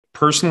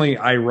personally,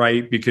 I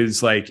write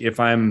because like if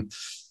I'm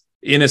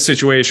in a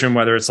situation,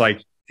 whether it's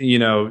like, you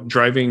know,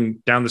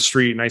 driving down the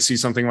street and I see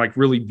something like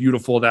really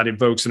beautiful that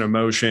evokes an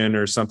emotion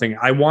or something,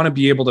 I want to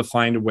be able to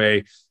find a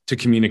way to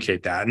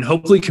communicate that and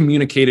hopefully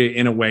communicate it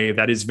in a way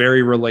that is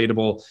very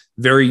relatable,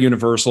 very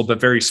universal, but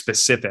very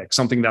specific,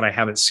 something that I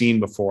haven't seen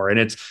before.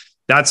 And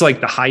that's like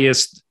the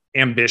highest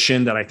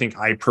ambition that I think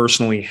I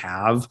personally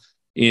have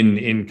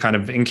in kind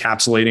of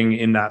encapsulating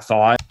in that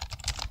thought.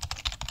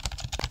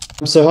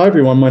 So hi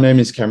everyone, my name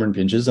is Cameron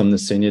Pinches. I'm the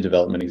Senior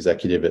Development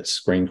Executive at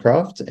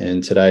ScreenCraft,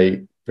 and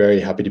today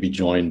very happy to be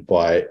joined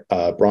by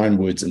Bryan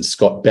Woods and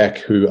Scott Beck,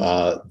 who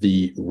are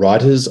the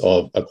writers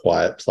of A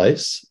Quiet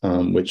Place,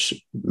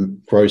 which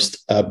grossed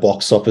a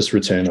box office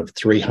return of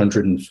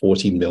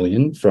 $340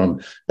 million from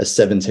a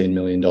 $17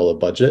 million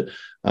budget.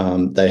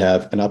 They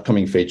have an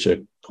upcoming feature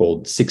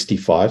called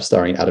 65,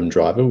 starring Adam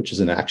Driver, which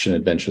is an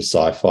action-adventure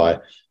sci-fi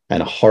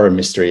and a horror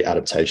mystery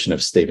adaptation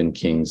of Stephen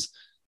King's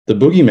The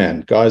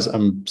BOOGEYMAN. Guys,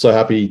 I'm so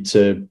happy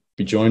to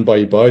be joined by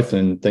you both,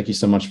 and thank you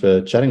so much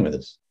for chatting with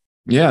us.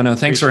 Yeah, no,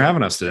 thanks for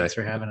having us today. Thanks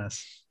for having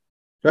us.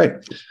 Great.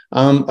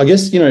 I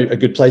guess, a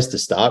good place to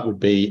start would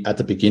be at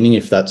the beginning,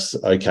 if that's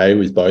okay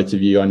with both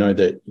of you. I know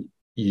that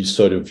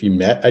you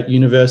met at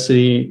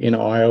university in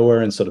Iowa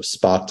and sort of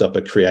sparked up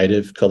a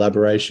creative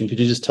collaboration. Could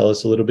you just tell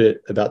us a little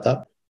bit about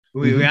that?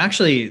 We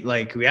actually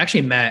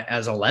met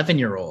as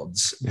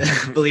 11-year-olds,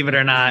 believe it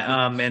or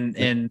not,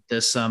 in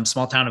this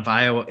small town of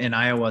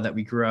Iowa that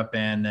we grew up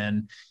in.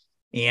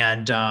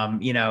 And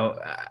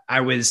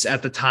I was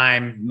at the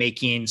time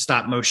making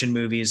stop motion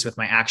movies with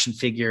my action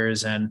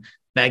figures and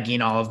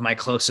begging all of my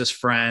closest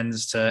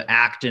friends to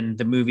act in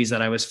the movies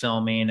that I was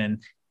filming.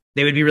 And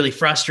they would be really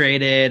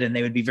frustrated and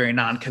they would be very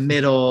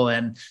non-committal.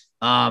 And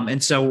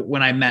so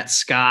when I met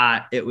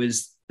Scott, it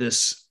was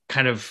this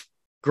kind of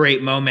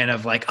great moment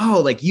of like,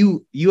 oh, like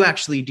you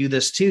actually do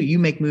this too. You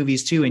make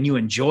movies too, and you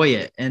enjoy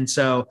it. And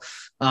so,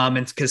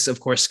 and because of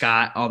course,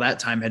 Scott all that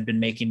time had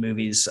been making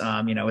movies,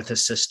 with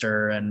his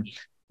sister and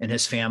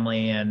his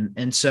family.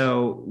 And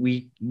so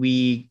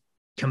we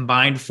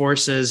combined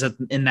forces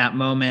in that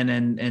moment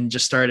and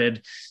just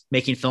started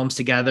making films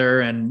together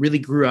and really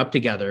grew up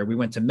together. We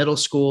went to middle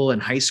school and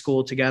high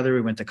school together.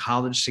 We went to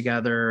college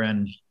together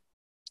and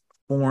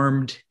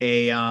formed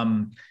a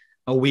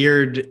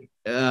weird,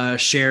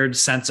 shared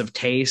sense of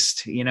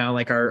taste,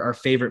 like our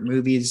favorite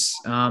movies.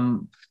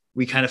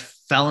 We kind of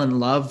fell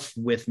in love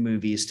with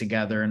movies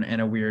together in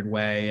a weird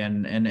way.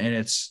 And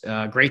it's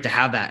great to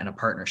have that in a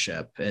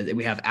partnership.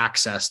 We have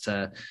access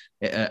to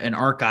an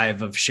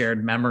archive of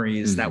shared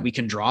memories that we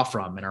can draw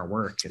from in our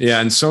work.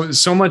 And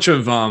so much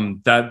of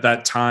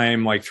that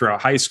time, like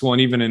throughout high school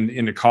and even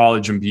into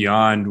college and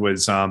beyond,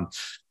 was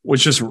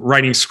just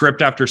writing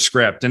script after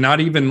script and not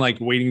even like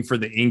waiting for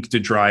the ink to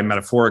dry,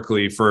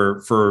 metaphorically,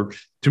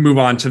 to move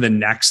on to the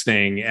next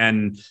thing.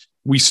 And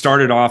we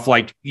started off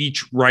like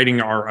each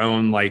writing our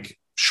own like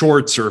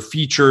shorts or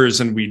features,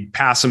 and we'd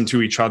pass them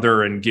to each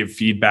other and give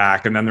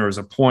feedback. And then there was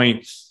a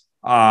point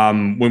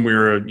when we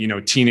were,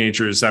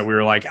 teenagers, that we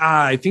were like,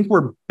 I think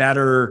we're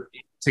better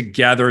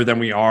together than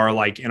we are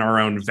like in our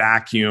own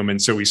vacuum.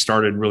 And so we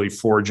started really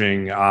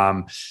forging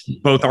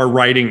both our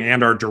writing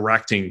and our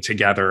directing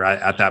together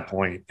at that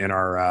point in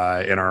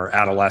our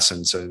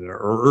adolescence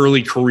or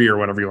early career,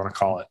 whatever you want to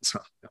call it.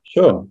 So.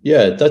 Sure.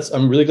 Yeah,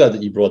 I'm really glad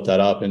that you brought that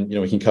up, and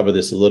we can cover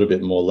this a little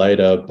bit more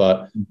later.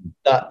 But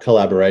that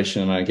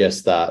collaboration, I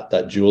guess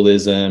that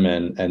dualism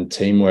and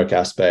teamwork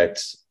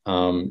aspect,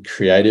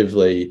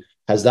 creatively,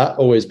 has that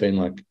always been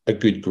like a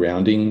good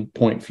grounding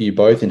point for you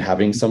both in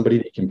having somebody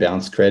that you can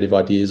bounce creative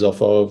ideas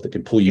off of, that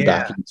can pull you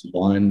back into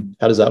line?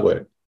 How does that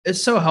work?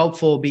 It's so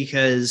helpful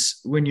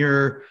because when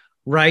you're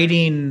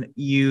writing,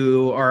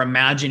 you are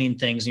imagining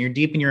things and you're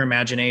deep in your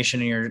imagination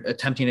and you're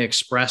attempting to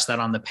express that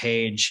on the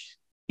page.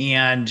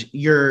 And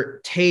your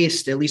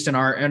taste, at least in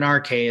our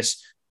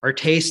case, our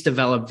taste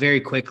developed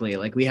very quickly.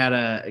 Like we had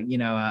a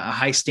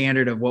high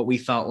standard of what we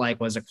felt like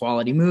was a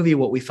quality movie,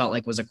 what we felt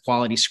like was a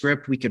quality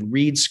script. We could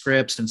read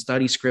scripts and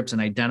study scripts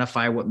and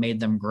identify what made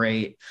them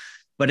great.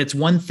 But it's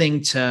one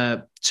thing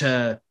to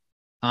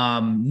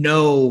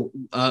know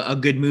a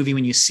good movie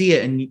when you see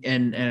it,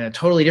 and a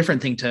totally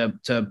different thing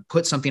to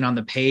put something on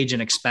the page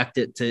and expect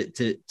it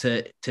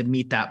to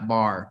meet that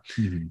bar.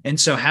 Mm-hmm. And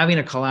so having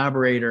a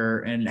collaborator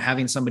and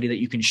having somebody that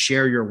you can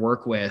share your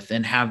work with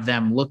and have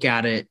them look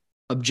at it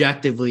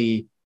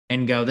objectively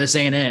and go, this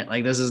ain't it.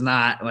 Like, this is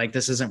not, like,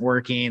 this isn't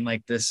working.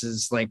 Like, this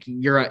is like,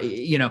 you're,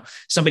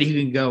 somebody who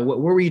can go, what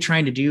were you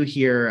trying to do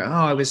here? Oh,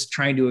 I was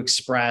trying to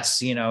express,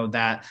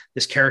 that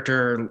this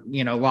character,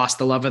 lost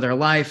the love of their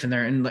life,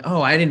 and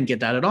oh, I didn't get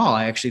that at all.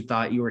 I actually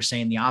thought you were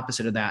saying the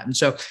opposite of that. And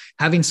so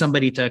having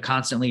somebody to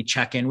constantly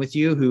check in with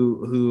you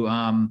who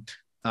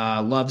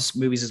loves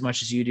movies as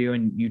much as you do,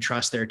 and you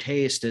trust their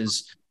taste,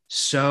 is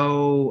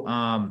so,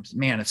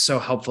 it's so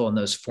helpful in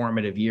those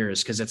formative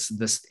years, because it's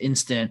this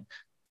instant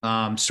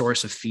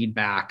source of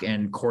feedback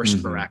and course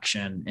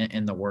correction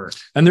in the work.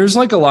 And there's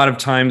like a lot of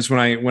times when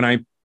I,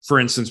 for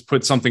instance,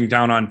 put something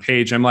down on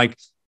page, I'm like,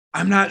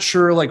 I'm not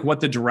sure like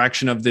what the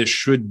direction of this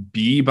should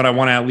be, but I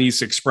want to at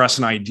least express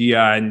an idea,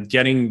 and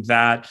getting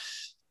that,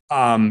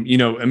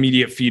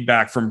 immediate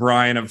feedback from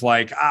Bryan of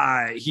like,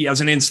 he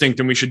has an instinct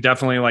and we should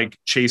definitely like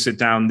chase it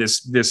down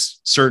this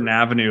certain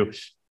avenue.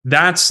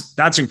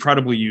 That's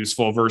incredibly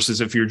useful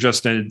versus if you're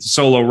just a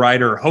solo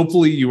writer.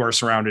 Hopefully you are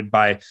surrounded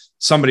by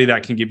somebody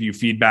that can give you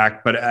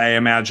feedback. But I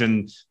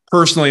imagine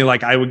personally,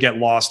 like I would get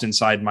lost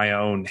inside my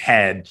own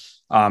head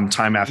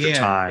time after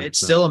time.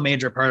 It's still a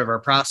major part of our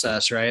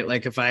process, right?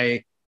 Like if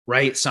I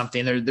write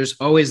something, there's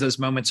always those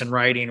moments in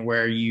writing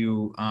where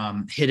you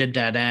hit a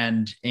dead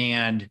end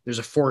and there's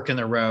a fork in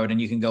the road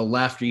and you can go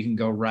left or you can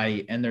go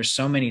right. And there's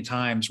so many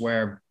times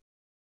where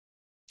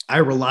I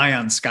rely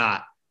on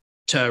Scott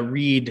to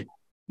read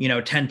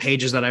 10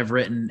 pages that I've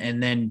written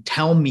and then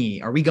tell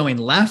me, are we going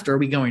left or are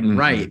we going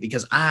right?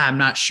 Because I'm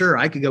not sure.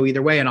 I could go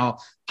either way, and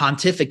I'll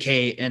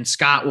pontificate and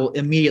Scott will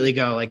immediately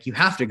go like, you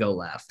have to go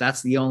left.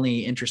 That's the only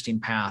interesting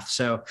path.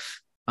 So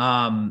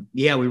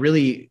we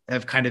really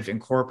have kind of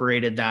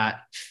incorporated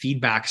that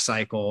feedback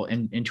cycle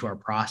into our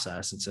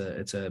process.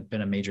 It's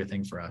been a major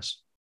thing for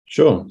us.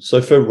 Sure.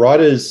 So for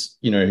writers,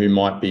 who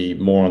might be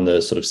more on the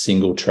sort of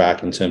single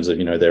track in terms of,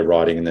 their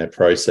writing and their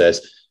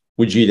process,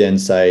 would you then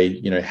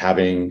say,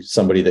 having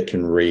somebody that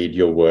can read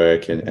your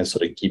work and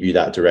sort of give you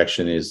that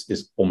direction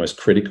is almost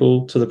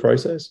critical to the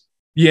process?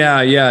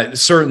 Yeah,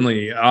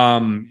 certainly.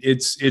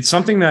 It's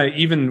something that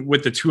even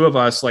with the two of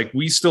us, like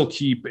we still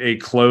keep a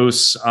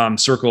close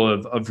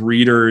circle of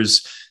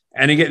readers.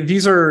 And again,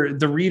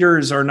 the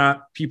readers are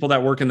not people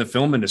that work in the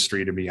film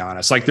industry, to be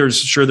honest. Like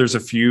there's a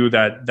few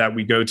that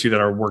we go to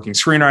that are working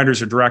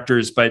screenwriters or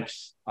directors, but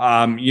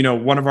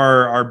one of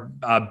our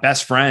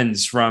best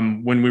friends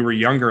from when we were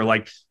younger,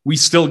 like we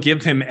still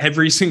give him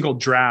every single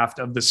draft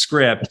of the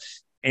script.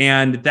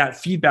 And that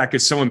feedback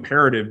is so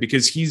imperative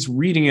because he's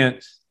reading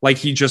it like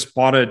he just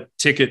bought a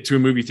ticket to a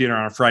movie theater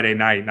on a Friday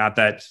night, not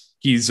that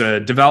he's a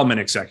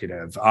development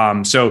executive.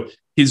 So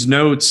his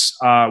notes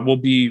will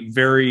be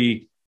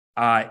very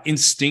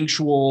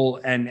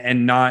instinctual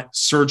and not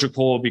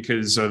surgical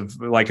because of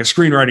like a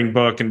screenwriting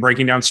book and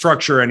breaking down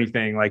structure or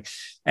anything like,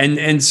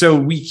 and so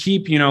we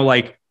keep,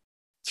 like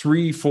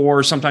 3,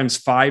 4, sometimes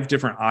 5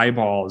 different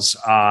eyeballs,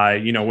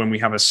 when we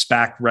have a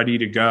spec ready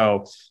to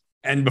go.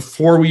 And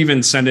before we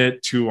even send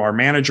it to our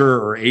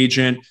manager or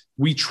agent,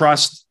 we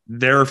trust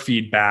their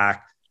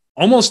feedback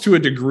almost to a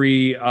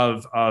degree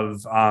of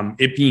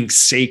it being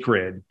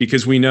sacred,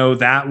 because we know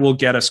that will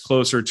get us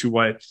closer to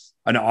what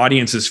an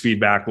audience's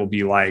feedback will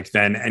be like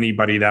than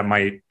anybody that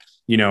might,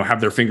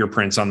 have their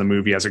fingerprints on the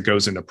movie as it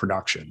goes into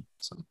production.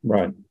 So.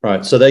 Right.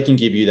 So they can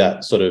give you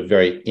that sort of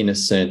very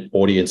innocent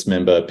audience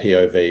member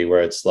POV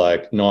where it's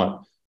like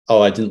not,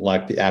 I didn't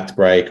like the act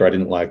break, or I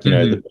didn't like,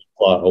 the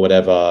plot or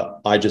whatever.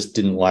 I just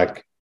didn't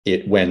like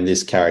it when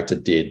this character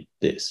did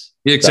this.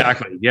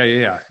 Exactly.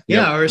 Yeah.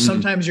 Or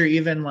sometimes you're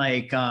even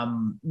like,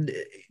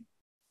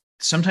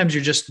 sometimes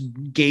you're just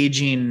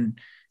gauging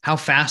how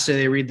fast do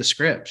they read the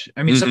script.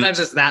 I mean,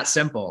 sometimes it's that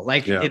simple.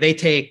 Like do they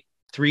take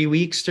 3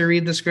 weeks to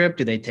read the script?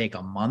 Do they take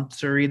a month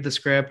to read the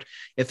script?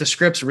 If the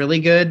script's really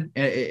good,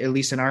 at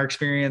least in our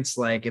experience,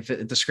 like if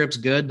the script's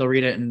good, they'll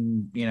read it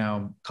in,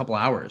 a couple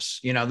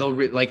hours, they'll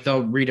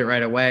read it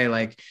right away.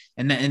 Like,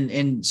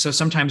 and so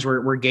sometimes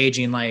we're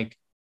gauging like,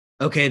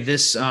 okay,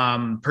 this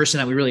person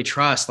that we really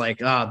trust, like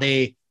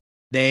they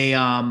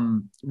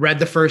read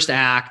the first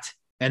act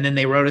and then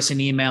they wrote us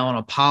an email and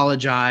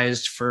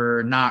apologized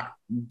for not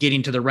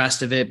getting to the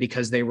rest of it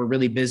because they were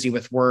really busy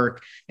with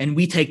work. And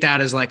we take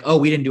that as like,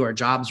 we didn't do our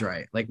jobs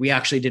right. Like we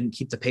actually didn't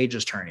keep the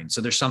pages turning. So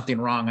there's something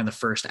wrong in the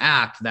first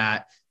act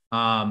that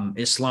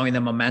is slowing the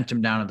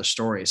momentum down of the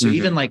story. So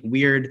even like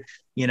weird,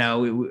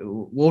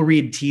 we'll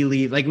read tea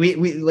leaf, like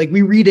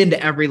we read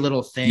into every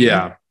little thing.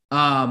 Yeah.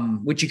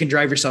 Which you can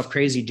drive yourself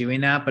crazy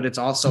doing that, but it's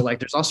also like,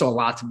 there's also a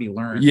lot to be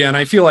learned. Yeah. And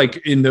I feel like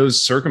in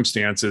those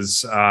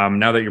circumstances,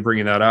 now that you're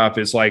bringing that up,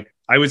 is like,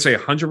 I would say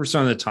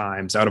 100% of the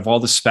times out of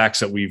all the specs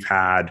that we've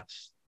had,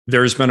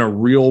 there's been a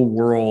real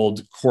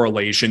world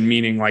correlation,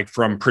 meaning like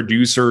from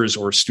producers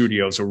or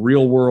studios, a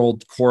real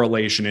world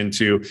correlation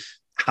into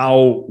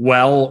how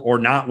well or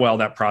not well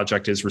that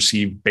project is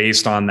received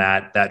based on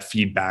that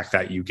feedback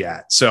that you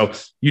get. So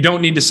you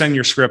don't need to send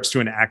your scripts to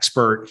an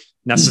expert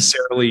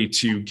necessarily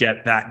to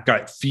get that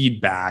gut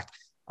feedback.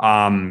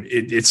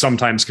 It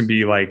sometimes can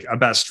be like a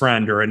best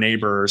friend or a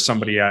neighbor or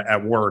somebody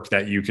at work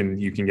that you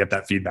can get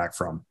that feedback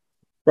from.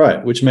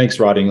 Right. Which makes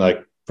writing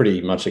like pretty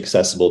much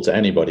accessible to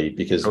anybody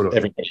because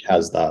everybody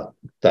has that,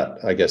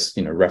 I guess,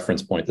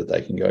 reference point that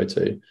they can go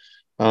to.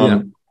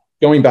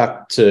 Going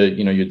back to,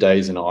 your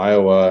days in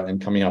Iowa and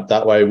coming up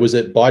that way, was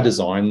it by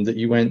design that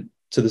you went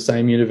to the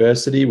same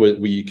university? Were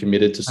you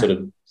committed to sort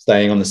of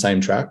staying on the same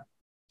track?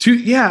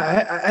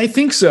 I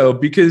think so,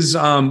 because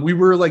we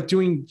were like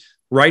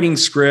writing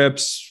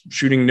scripts,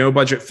 shooting no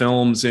budget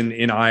films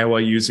in Iowa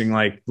using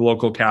like the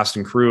local cast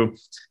and crew.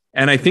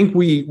 And I think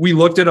we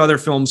looked at other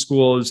film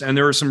schools and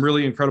there were some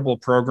really incredible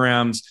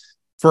programs.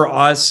 For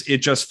us, it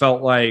just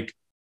felt like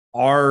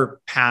our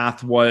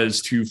path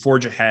was to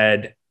forge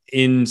ahead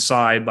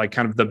inside like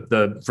kind of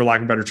the for lack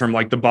of a better term,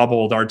 like the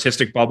bubble, the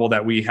artistic bubble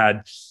that we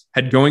had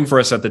going for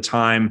us at the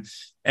time.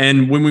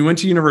 And when we went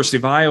to University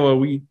of Iowa,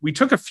 we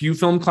took a few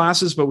film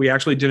classes, but we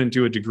actually didn't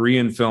do a degree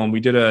in film. We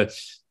did a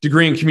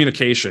degree in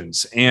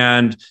communications,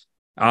 and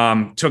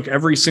took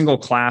every single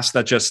class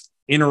that just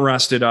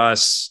interested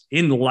us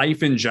in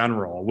life in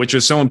general, which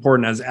is so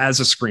important as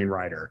a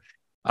screenwriter.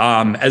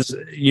 As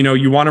you know,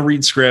 you want to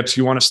read scripts,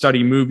 you want to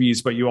study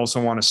movies, but you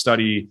also want to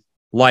study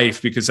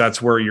life, because that's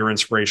where your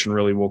inspiration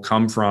really will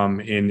come from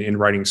in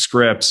writing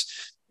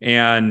scripts.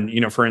 And,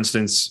 you know, for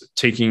instance,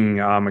 taking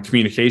a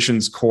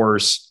communications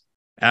course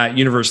at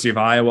University of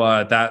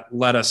Iowa, that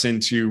led us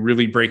into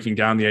really breaking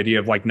down the idea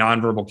of like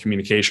nonverbal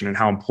communication and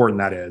how important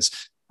that is.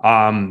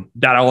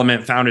 That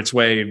element found its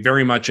way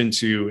very much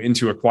into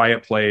A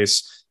Quiet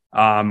Place,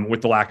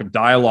 with the lack of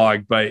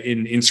dialogue, but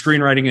in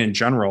screenwriting in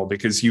general,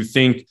 because you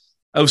think,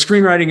 oh,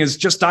 screenwriting is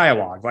just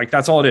dialogue. Like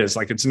that's all it is.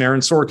 Like it's an Aaron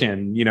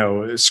Sorkin, you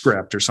know,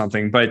 script or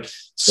something. But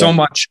so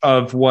much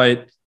of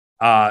what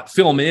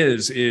film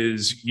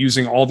is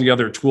using all the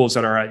other tools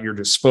that are at your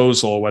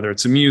disposal, whether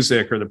it's the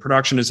music or the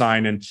production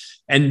design,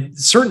 and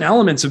certain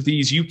elements of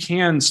these you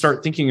can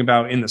start thinking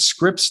about in the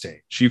script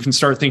stage. You can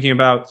start thinking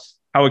about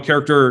how a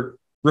character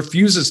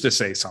refuses to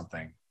say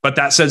something, but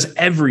that says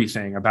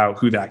everything about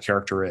who that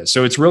character is.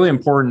 So it's really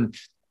important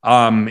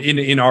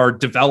in our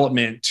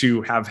development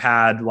to have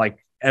had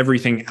like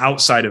everything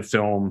outside of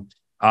film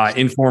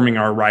informing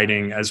our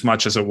writing as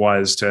much as it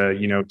was to,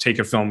 you know, take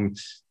a film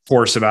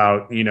course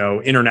about, you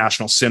know,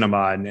 international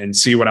cinema and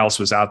see what else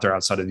was out there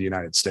outside of the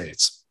United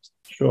States.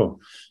 Sure.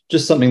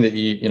 Just something that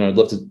I'd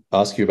love to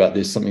ask you about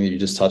this, something that you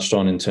just touched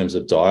on in terms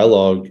of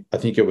dialogue. I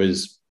think it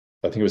was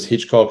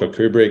Hitchcock or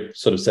Kubrick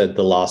sort of said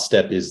the last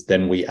step is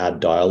then we add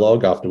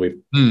dialogue after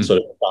we've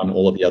sort of done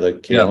all of the other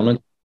key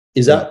elements.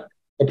 Is that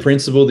a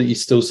principle that you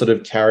still sort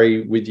of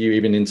carry with you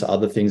even into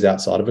other things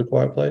outside of A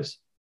Quiet Place?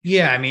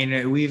 Yeah, I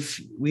mean,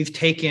 we've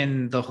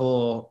taken the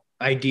whole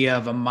idea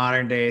of a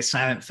modern day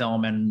silent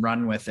film and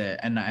run with it.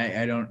 And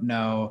I don't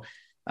know,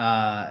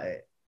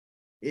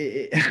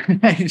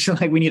 it's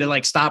like we need to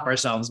like stop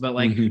ourselves, but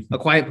like A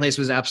Quiet Place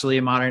was absolutely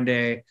a modern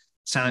day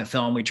silent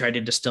film. We tried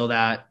to distill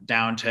that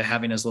down to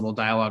having as little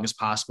dialogue as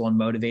possible and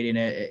motivating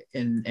it.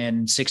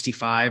 And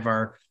 65,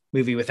 our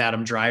movie with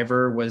Adam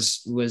Driver,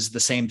 was the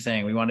same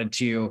thing. We wanted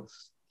to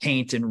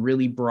paint in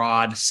really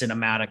broad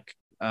cinematic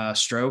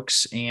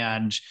strokes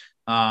and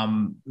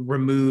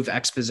remove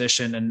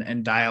exposition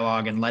and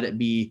dialogue and let it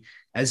be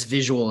as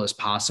visual as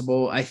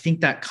possible. I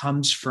think that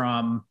comes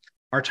from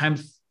our time at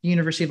the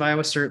University of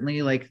Iowa,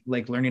 certainly like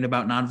learning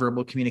about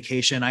nonverbal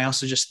communication. I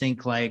also just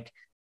think like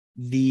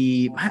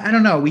I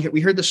don't know,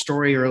 we heard the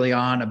story early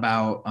on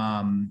about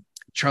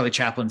Charlie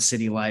Chaplin's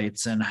City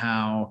Lights and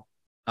how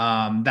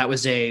that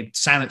was a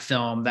silent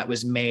film that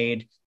was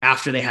made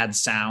after they had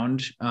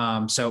sound.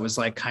 So it was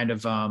like kind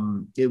of,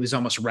 it was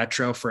almost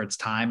retro for its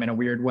time in a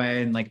weird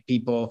way. And like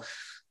people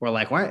were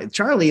like, why,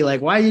 Charlie,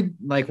 like, why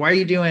are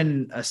you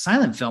doing a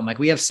silent film? Like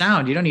we have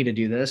sound, you don't need to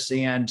do this.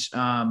 And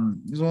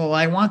well,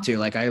 I want to,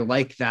 like, I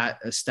like that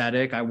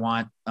aesthetic. I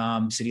want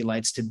City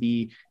Lights to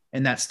be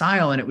in that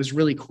style. And it was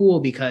really cool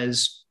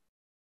because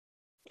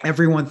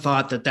everyone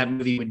thought that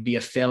movie would be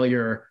a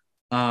failure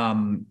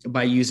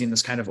by using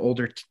this kind of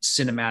older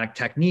cinematic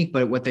technique.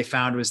 But what they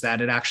found was that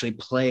it actually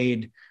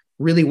played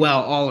really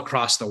well all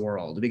across the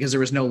world because there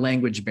was no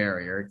language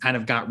barrier. It kind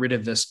of got rid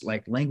of this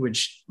like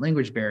language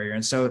barrier.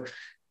 And so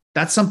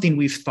that's something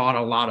we've thought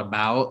a lot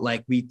about.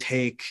 Like we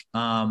take,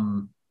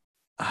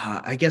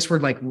 I guess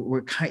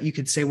you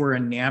could say we're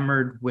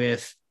enamored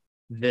with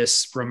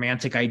this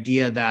romantic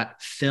idea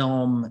that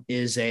film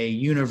is a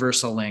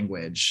universal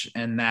language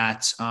and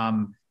that,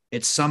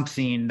 it's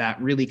something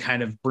that really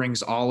kind of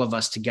brings all of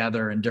us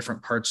together in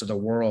different parts of the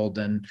world.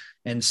 And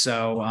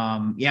so,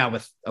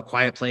 with A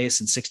Quiet Place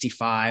and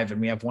 65, and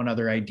we have one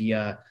other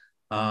idea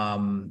that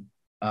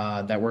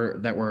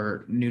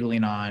we're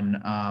noodling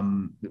on.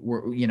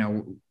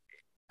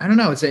 I don't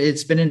know.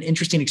 It's been an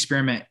interesting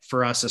experiment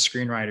for us as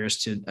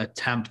screenwriters to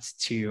attempt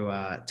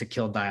to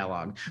kill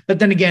dialogue. But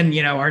then again,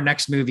 our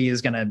next movie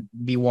is going to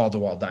be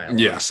wall-to-wall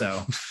dialogue. Yeah.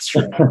 So it's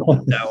true.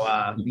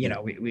 So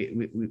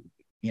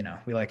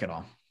we like it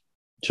all.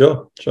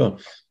 Sure.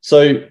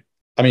 So,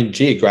 I mean,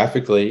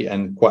 geographically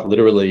and quite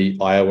literally,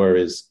 Iowa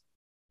is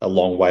a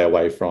long way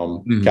away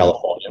from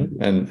California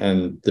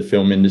and the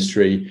film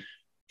industry.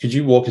 Could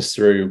you walk us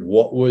through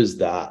what was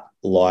that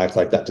like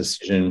that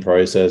decision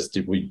process?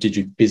 Did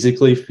you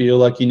physically feel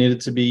like you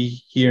needed to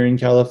be here in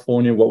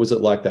California? What was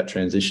it like, that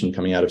transition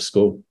coming out of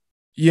school?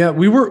 Yeah,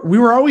 we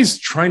were always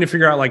trying to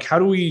figure out like how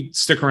do we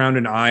stick around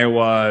in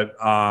Iowa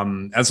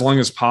as long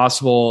as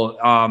possible.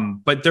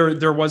 But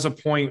there was a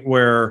point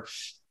where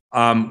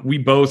we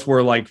both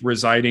were like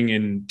residing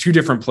in two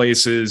different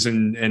places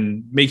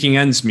and making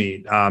ends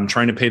meet,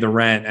 trying to pay the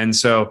rent. And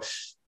so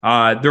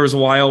there was a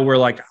while where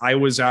like I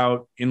was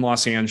out in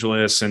Los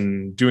Angeles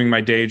and doing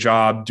my day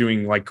job,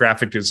 doing like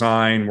graphic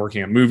design,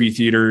 working at movie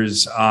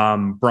theaters.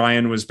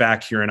 Bryan was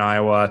back here in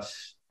Iowa.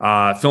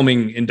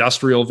 filming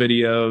industrial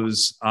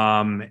videos,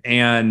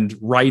 and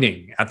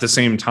writing at the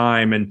same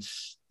time. And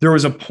there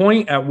was a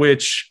point at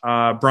which,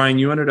 Bryan,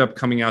 you ended up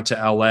coming out to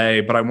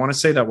LA, but I want to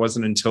say that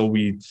wasn't until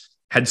we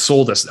had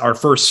sold us our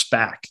first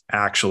spec,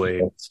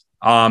 actually.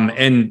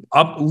 And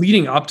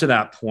leading up to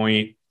that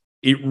point,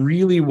 it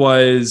really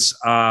was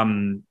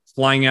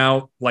flying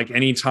out like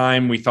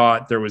anytime we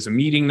thought there was a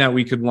meeting that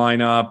we could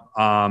line up,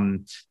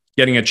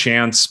 getting a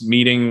chance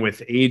meeting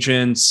with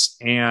agents.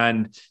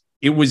 And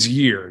it was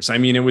years. I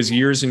mean, it was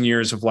years and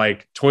years of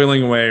like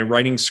toiling away,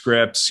 writing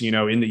scripts,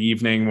 in the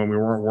evening when we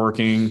weren't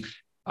working.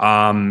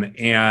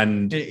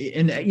 And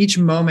each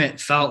moment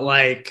felt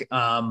like,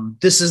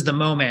 this is the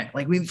moment.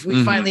 Like we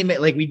finally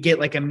met, like we'd get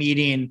like a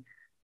meeting,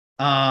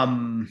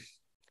 somebody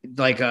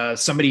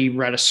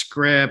read a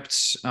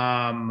script,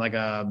 like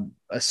a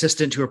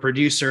assistant to a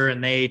producer,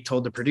 and they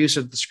told the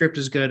producer that the script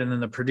is good. And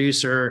then the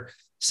producer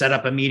set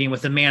up a meeting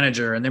with the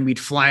manager, and then we'd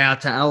fly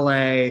out to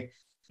LA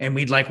and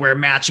we'd like wear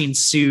matching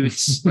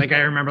suits. Like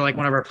I remember like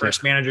one of our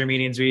first manager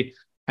meetings, we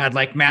had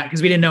like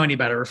because we didn't know any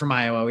better. We're from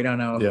Iowa. We don't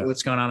know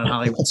what's going on in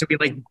Hollywood. So we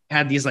like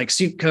had these like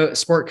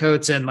sport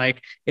coats, and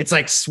like, it's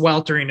like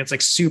sweltering. It's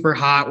like super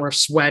hot. We're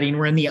sweating.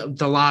 We're in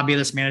the lobby of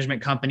this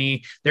management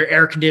company. Their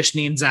air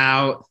conditioning's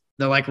out.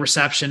 The like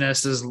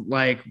receptionist is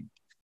like,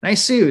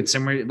 nice suits.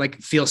 And we're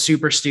like, feel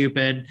super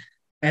stupid.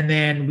 And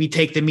then we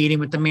take the meeting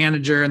with the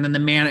manager, and then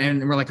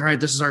and we're like, all right,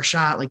 this is our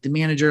shot. Like the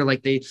manager,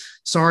 like they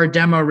saw our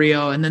demo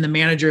reel, and then the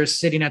manager is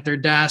sitting at their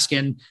desk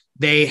and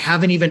they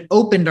haven't even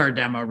opened our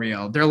demo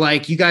reel. They're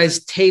like, you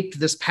guys taped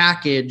this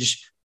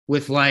package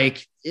with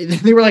like,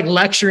 they were like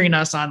lecturing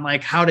us on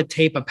like how to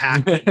tape a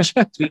package.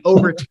 We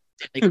over-taped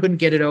it. They couldn't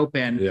get it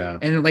open. Yeah.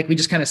 And like, we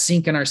just kind of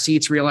sink in our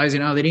seats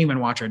realizing, oh, they didn't even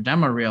watch our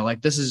demo reel.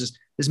 Like this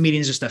meeting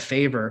is just a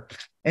favor.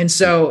 And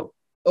so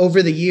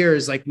over the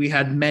years, like we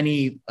had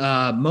many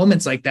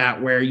moments like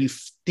that where you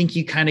think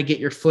you kind of get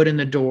your foot in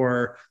the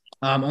door,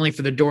 only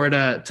for the door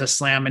to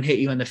slam and hit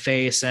you in the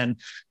face. And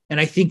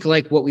I think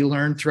like what we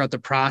learned throughout the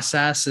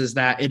process is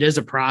that it is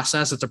a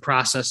process. It's a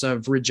process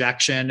of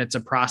rejection. It's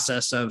a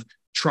process of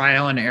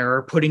trial and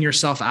error, putting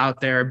yourself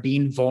out there,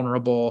 being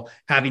vulnerable,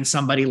 having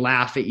somebody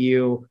laugh at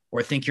you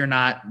or think you're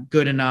not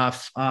good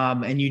enough.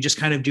 And you just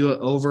kind of do it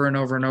over and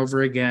over and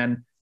over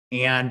again.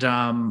 And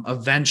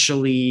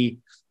eventually,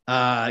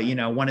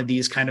 one of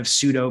these kind of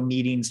pseudo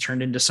meetings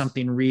turned into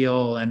something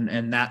real,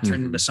 and that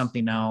turned into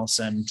something else.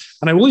 And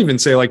I will even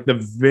say like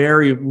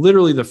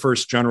literally the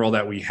first general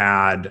that we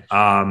had,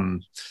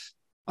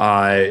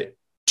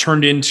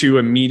 turned into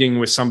a meeting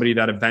with somebody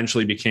that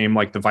eventually became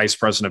like the vice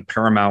president of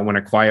Paramount when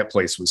A Quiet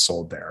Place was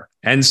sold there.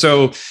 And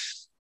so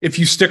if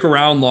you stick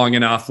around long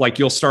enough, like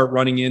you'll start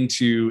running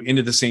into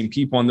the same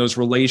people, and those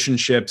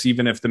relationships,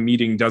 even if the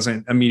meeting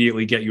doesn't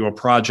immediately get you a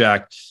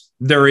project,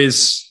 there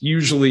is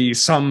usually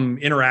some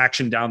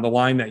interaction down the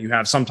line that you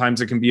have.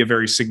 Sometimes it can be a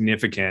very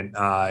significant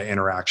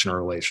interaction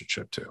or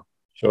relationship too.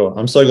 Sure.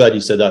 I'm so glad you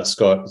said that,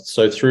 Scott.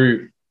 So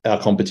through our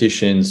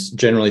competitions,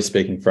 generally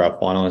speaking, for our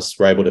finalists,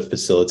 we're able to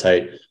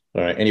facilitate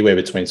anywhere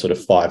between sort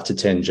of 5 to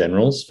 10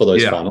 generals for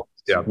those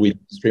finalists with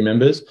industry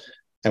members.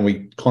 And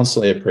we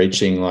constantly are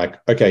preaching like,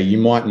 okay, you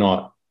might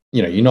not,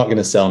 you're not going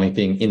to sell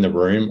anything in the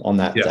room on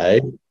that day,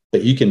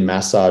 but you can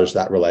massage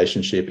that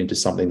relationship into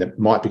something that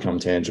might become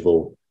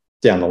tangible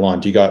down the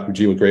line. Would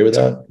you agree with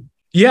that?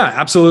 Yeah,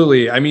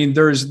 absolutely. I mean,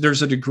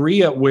 there's a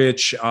degree at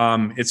which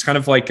it's kind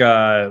of like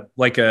a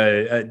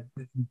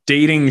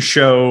dating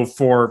show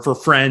for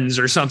friends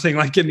or something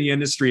like in the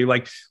industry,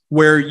 like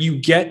where you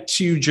get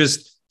to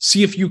just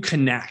see if you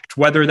connect,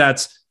 whether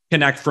that's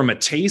connect from a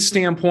taste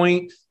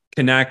standpoint,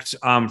 connect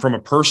from a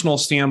personal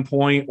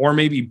standpoint, or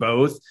maybe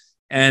both.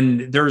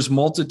 And there's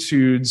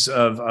multitudes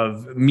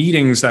of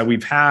meetings that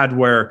we've had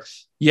where,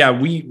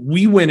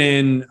 we went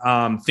in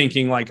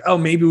thinking like, oh,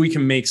 maybe we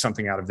can make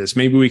something out of this.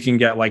 Maybe we can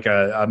get like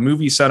a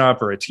movie set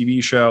up or a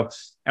TV show,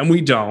 and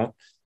we don't.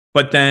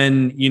 But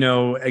then,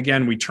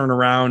 again, we turn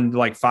around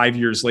like 5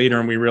 years later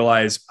and we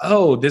realize,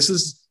 oh, this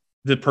is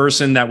the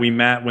person that we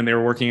met when they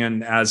were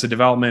working as a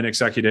development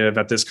executive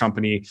at this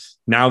company.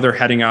 Now they're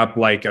heading up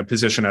like a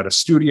position at a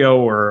studio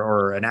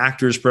or an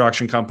actor's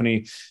production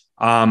company.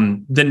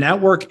 The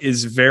network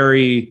is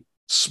very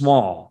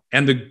small.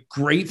 And the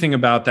great thing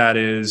about that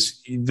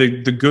is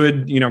the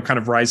good, kind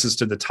of rises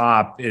to the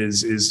top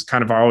is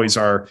kind of always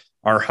our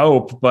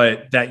hope,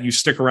 but that you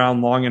stick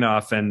around long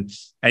enough and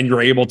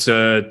you're able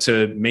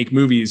to make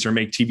movies or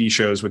make TV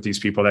shows with these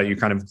people that you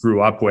kind of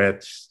grew up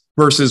with.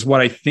 Versus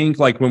what I think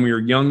like when we were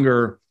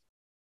younger,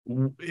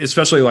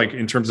 especially like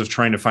in terms of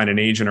trying to find an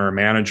agent or a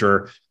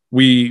manager,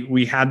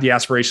 we had the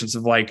aspirations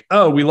of like,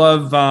 oh, we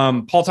love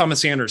Paul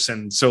Thomas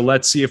Anderson, so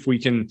let's see if we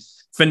can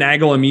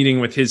finagle a meeting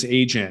with his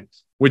agent,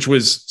 which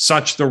was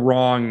such the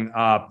wrong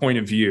point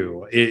of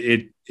view.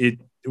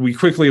 We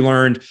quickly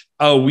learned,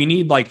 oh, we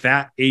need like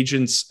that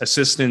agent's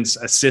assistant's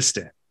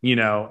assistant,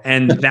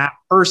 and that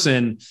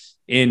person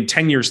in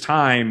 10 years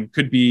time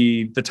could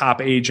be the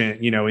top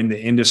agent, in the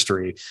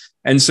industry.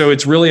 And so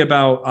it's really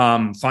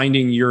about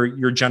finding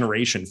your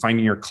generation,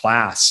 finding your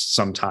class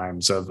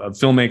sometimes of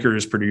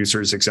filmmakers,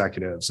 producers,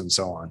 executives, and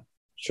so on.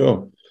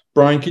 Sure.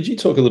 Bryan, could you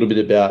talk a little bit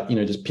about,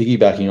 just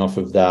piggybacking off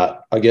of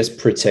that, I guess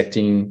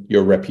protecting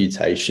your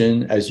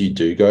reputation as you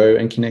do go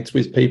and connect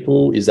with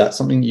people? Is that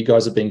something you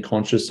guys have been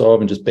conscious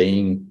of, and just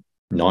being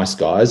nice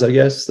guys, I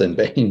guess, and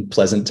being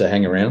pleasant to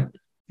hang around?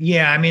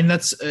 Yeah, I mean,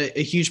 that's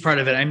a huge part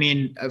of it. I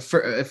mean,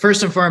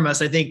 first and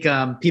foremost, I think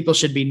people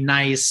should be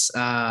nice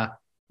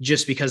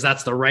just because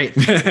that's the right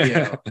thing to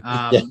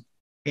do.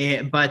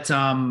 Yeah. But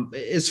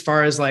as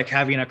far as like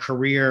having a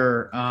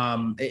career,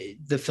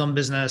 the film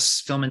business,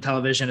 film and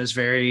television is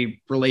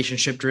very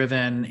relationship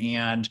driven,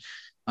 and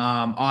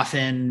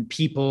often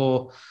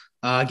people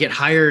get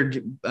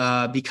hired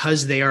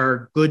because they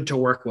are good to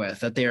work with,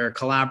 that they are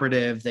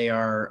collaborative, they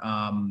are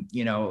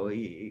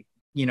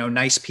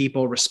nice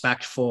people,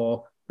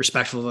 respectful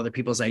of other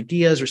people's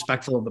ideas,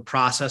 respectful of the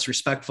process,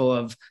 respectful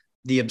of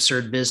the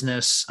absurd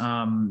business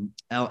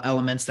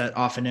elements that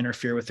often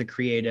interfere with the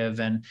creative.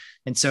 And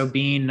so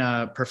being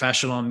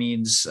professional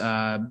means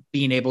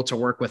being able to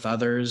work with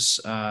others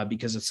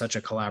because it's such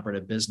a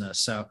collaborative business.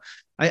 So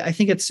I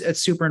think it's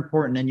super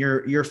important. And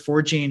you're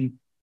forging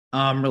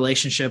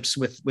relationships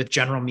with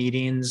general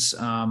meetings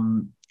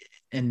and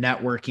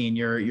networking.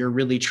 You're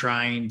really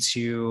trying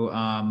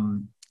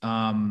to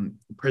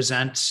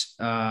present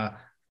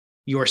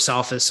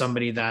yourself as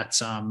somebody that's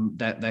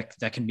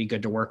that can be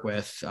good to work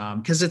with,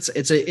 because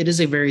it is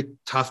a very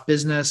tough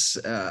business,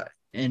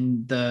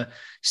 and the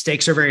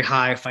stakes are very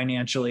high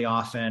financially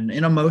often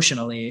and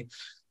emotionally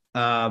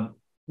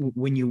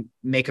when you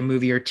make a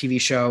movie or TV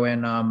show,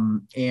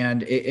 and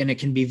it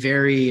can be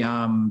very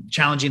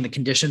challenging. The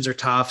conditions are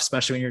tough,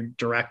 especially when you're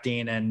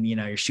directing, and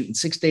you're shooting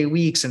 6-day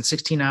weeks and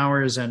 16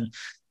 hours, and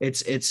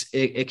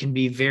it can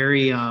be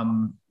very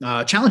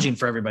challenging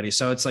for everybody.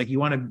 So it's like you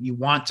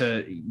want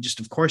to just,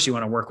 of course, you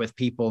want to work with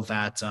people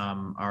that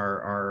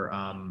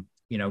are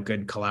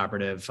good,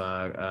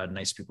 collaborative,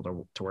 nice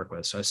people to work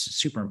with. So it's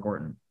super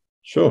important.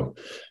 Sure.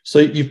 So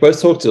you've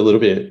both talked a little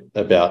bit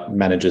about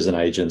managers and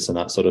agents and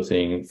that sort of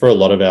thing. For a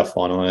lot of our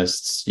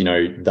finalists,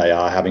 they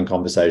are having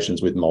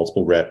conversations with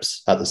multiple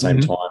reps at the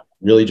same time,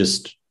 really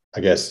just,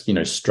 I guess,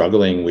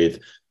 struggling with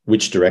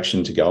which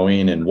direction to go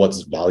in and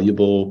what's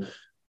valuable.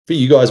 For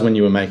you guys, when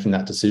you were making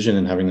that decision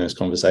and having those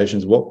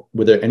conversations, were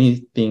there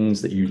any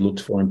things that you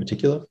looked for in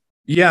particular?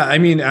 Yeah, I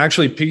mean,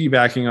 actually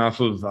piggybacking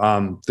off of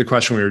the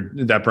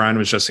question that Bryan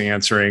was just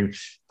answering,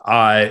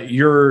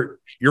 your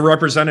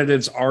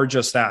representatives are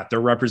just that. They're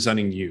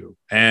representing you.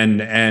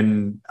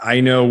 And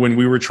I know when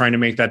we were trying to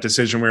make that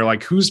decision, we were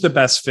like, who's the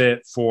best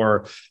fit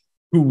for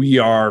who we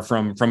are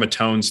from a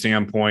tone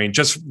standpoint,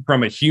 just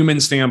from a human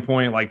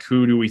standpoint, like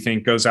who do we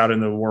think goes out in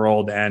the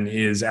world and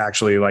is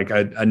actually like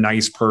a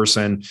nice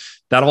person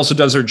that also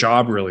does their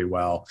job really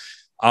well.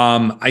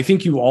 I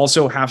think you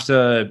also have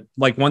to,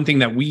 like, one thing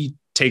that we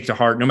take to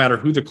heart, no matter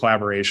who the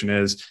collaboration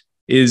is,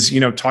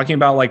 talking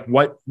about like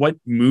what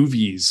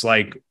movies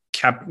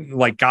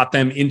got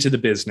them into the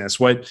business.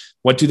 What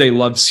do they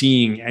love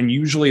seeing? And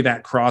usually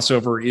that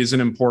crossover is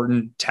an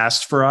important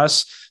test for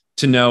us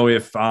to know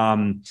if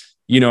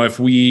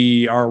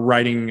we are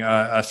writing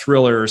a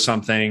thriller or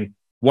something,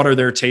 what are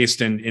their taste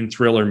in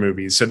thriller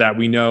movies, so that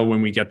we know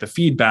when we get the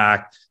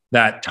feedback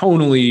that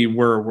tonally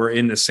we're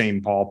in the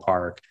same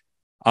ballpark.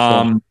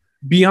 Sure.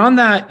 Beyond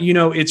that,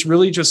 it's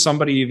really just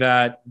somebody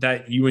that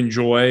you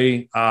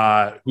enjoy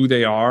who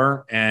they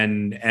are,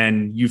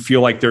 and you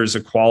feel like there's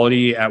a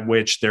quality at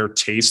which their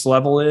taste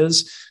level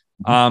is.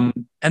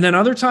 And then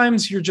other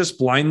times you're just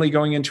blindly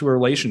going into a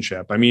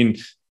relationship. I mean,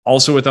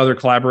 also with other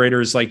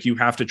collaborators, like, you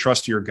have to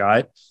trust your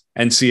gut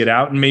and see it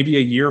out. And maybe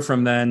a year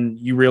from then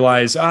you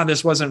realize,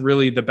 this wasn't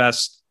really the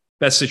best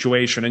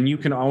situation. And you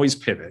can always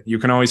pivot. You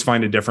can always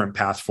find a different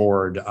path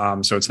forward.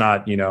 So it's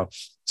not,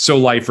 so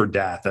life or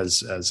death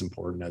as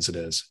important as it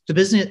is. The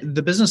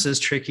business is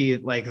tricky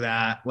like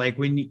that. Like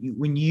when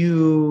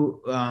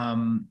you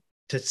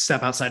to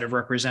step outside of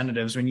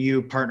representatives, when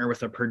you partner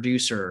with a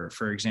producer,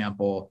 for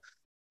example,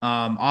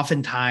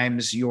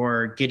 oftentimes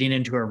you're getting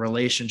into a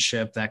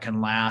relationship that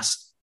can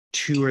last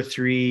 2 or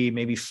 3,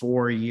 maybe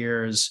 4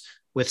 years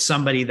with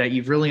somebody that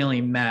you've really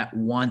only met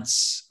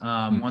once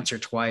or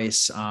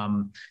twice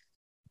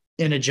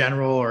in a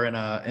general or in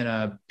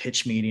a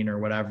pitch meeting or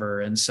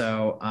whatever. And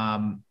so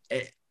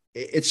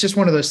it's just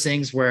one of those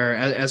things where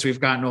as we've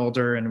gotten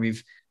older and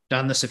we've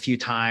done this a few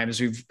times,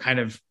 we've kind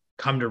of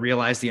come to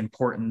realize the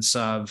importance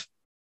of,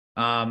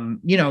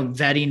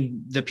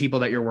 vetting the people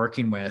that you're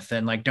working with,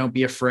 and like, don't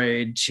be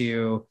afraid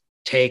to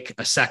take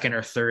a second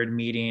or third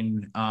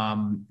meeting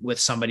with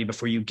somebody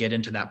before you get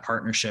into that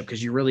partnership,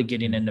 because you're really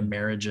getting into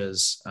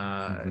marriages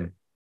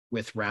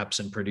with reps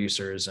and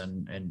producers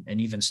and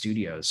even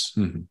studios.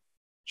 Mm-hmm.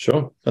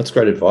 Sure. That's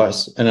great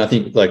advice. And I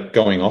think, like,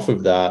 going off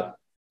of that,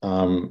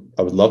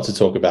 I would love to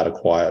talk about A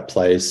Quiet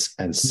Place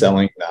and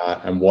selling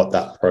that and what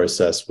that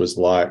process was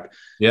like.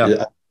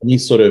 Yeah. Any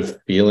sort of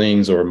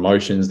feelings or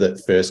emotions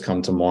that first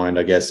come to mind,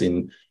 I guess,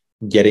 in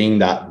getting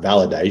that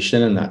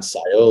validation and that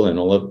sale and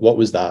all of, what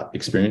was that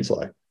experience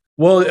like?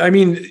 Well, I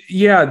mean,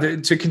 yeah,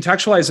 to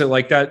contextualize it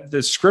like that,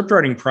 the script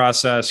writing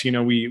process,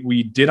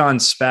 we did on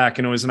spec,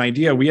 and it was an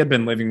idea we had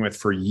been living with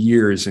for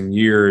years and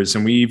years.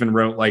 And we even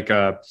wrote like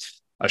a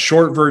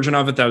short version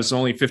of it that was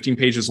only 15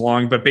 pages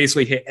long, but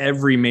basically hit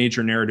every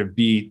major narrative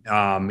beat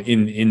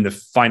in the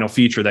final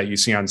feature that you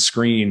see on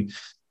screen.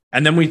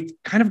 And then we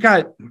kind of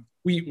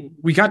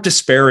got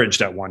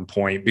disparaged at one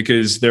point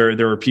because there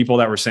were people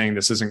that were saying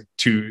this isn't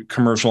too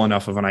commercial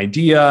enough of an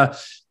idea.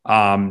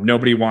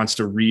 Nobody wants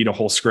to read a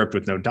whole script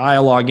with no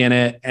dialogue in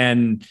it.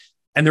 And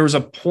there was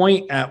a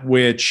point at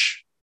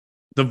which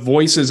the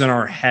voices in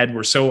our head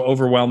were so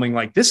overwhelming.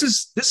 Like, this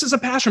is a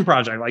passion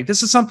project. Like,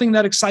 this is something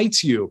that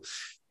excites you.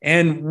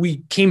 And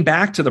we came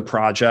back to the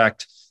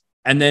project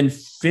and then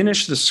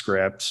finished the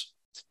script.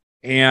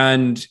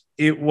 And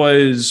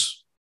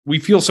we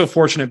feel so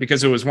fortunate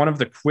because it was one of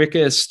the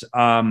quickest,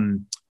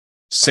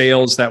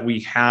 sales that we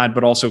had,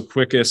 but also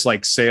quickest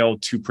like sale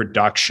to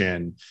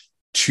production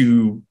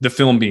to the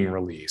film being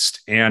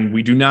released. And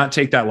we do not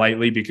take that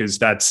lightly because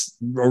that's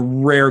a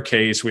rare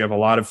case. We have a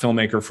lot of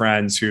filmmaker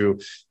friends who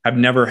have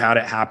never had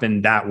it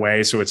happen that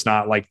way. So it's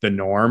not like the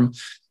norm,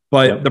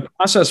 but the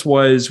process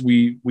was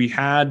we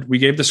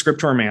gave the script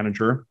to our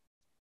manager,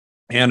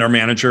 and our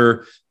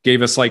manager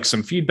gave us like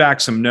some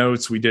feedback, some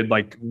notes. We did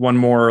like one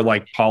more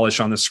like polish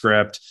on the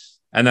script.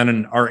 And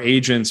then our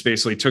agents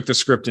basically took the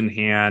script in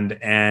hand,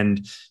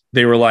 and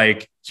they were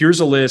like, here's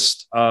a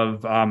list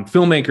of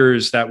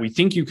filmmakers that we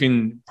think you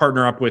can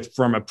partner up with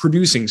from a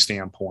producing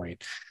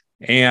standpoint.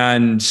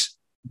 And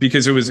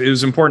because it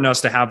was important to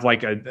us to have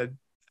like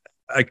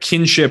a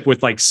kinship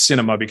with like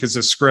cinema, because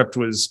the script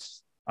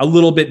was a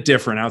little bit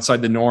different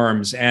outside the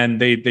norms. And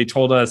they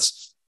told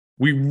us,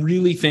 we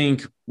really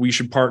think we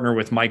should partner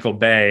with Michael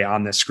Bay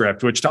on this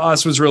script, which to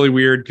us was really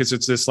weird because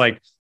it's this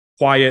like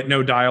quiet,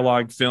 no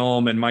dialogue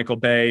film. And Michael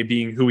Bay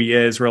being who he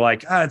is, we're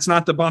like, it's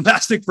not the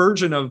bombastic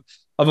version of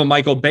a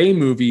Michael Bay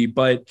movie.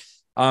 But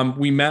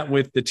we met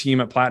with the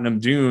team at Platinum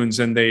Dunes,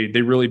 and they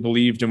really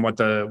believed in what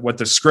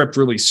the script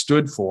really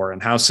stood for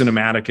and how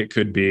cinematic it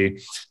could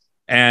be.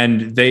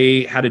 And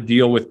they had a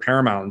deal with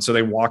Paramount. And so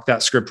they walked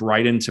that script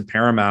right into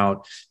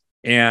Paramount.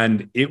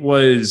 And it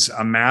was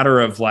a matter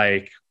of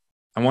like,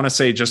 I want to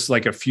say just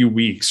like a few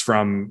weeks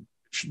from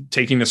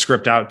taking the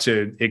script out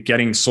to it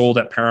getting sold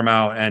at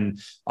Paramount,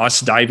 and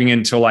us diving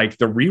into like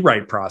the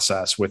rewrite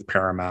process with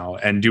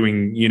Paramount and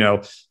doing,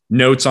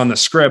 notes on the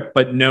script,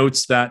 but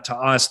notes that to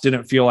us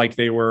didn't feel like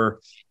they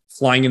were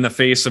flying in the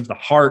face of the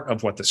heart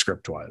of what the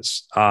script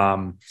was.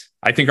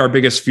 I think our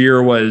biggest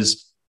fear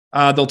was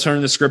they'll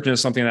turn the script into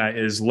something that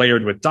is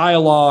layered with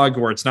dialogue,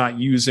 or it's not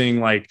using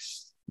like,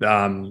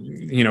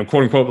 quote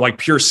unquote, like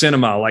pure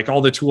cinema, like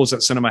all the tools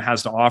that cinema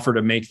has to offer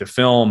to make the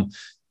film.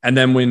 And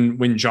then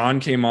when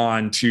John came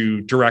on to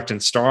direct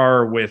and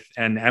star with,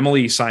 and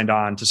Emily signed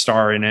on to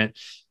star in it,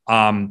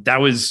 that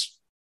was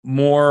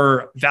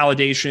more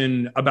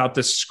validation about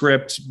the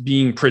script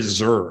being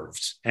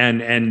preserved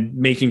and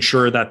making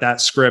sure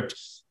that script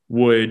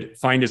would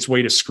find its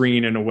way to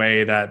screen in a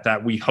way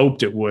that we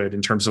hoped it would,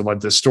 in terms of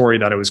like the story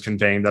that it was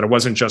conveying, that it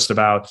wasn't just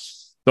about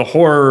the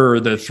horror,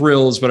 the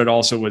thrills, but it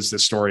also was the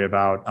story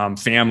about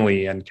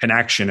family and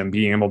connection and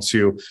being able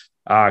to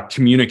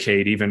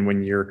communicate even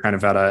when you're kind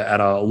of at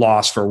a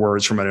loss for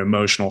words from an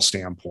emotional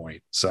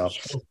standpoint. So,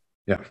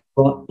 yeah.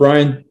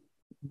 Bryan,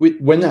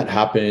 when that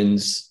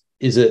happens,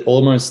 is it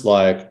almost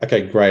like,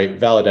 okay, great,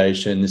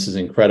 validation, this is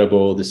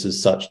incredible, this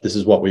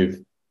is what we've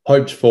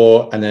hoped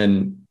for, and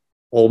then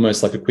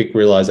almost like a quick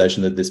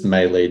realization that this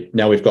may lead,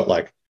 now we've got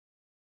like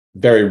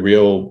very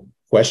real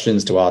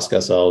questions to ask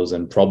ourselves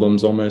and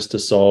problems almost to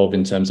solve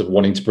in terms of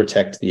wanting to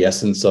protect the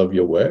essence of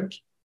your work?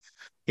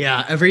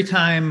 Yeah, every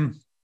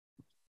time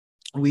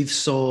we've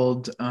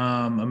sold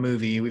a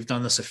movie, we've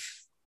done this,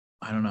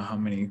 I don't know how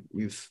many,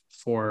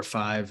 4 or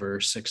 5 or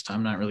 6 times,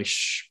 I'm not really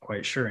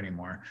quite sure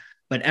anymore.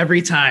 But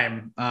every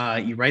time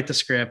you write the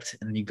script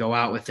and you go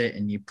out with it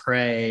and you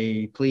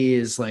pray,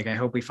 please, like, I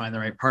hope we find the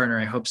right partner.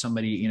 I hope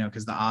somebody,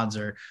 because the odds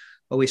are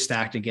always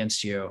stacked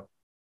against you.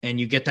 And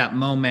you get that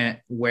moment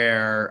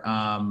where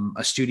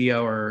a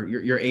studio or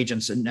your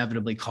agents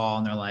inevitably call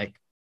and they're like,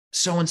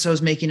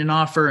 so-and-so's making an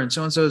offer, and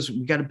so-and-so's,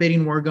 we got a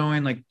bidding war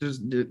going. Like,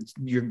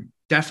 you're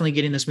definitely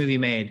getting this movie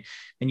made.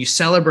 And you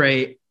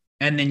celebrate,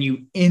 and then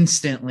you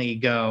instantly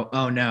go,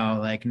 oh no,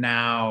 like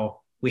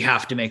now we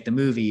have to make the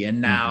movie, and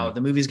now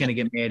the movie's going to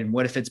get made. And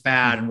what if it's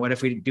bad? And what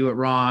if we do it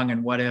wrong?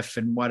 And what if,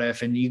 and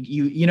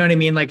you know what I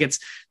mean? Like, it's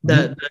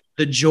the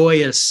joy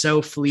is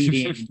so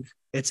fleeting.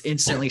 It's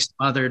instantly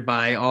smothered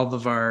by all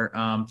of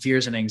our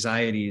fears and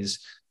anxieties.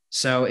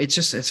 So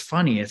it's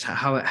funny. It's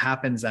how it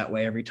happens that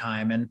way every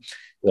time. And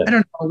I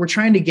don't know, we're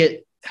trying to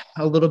get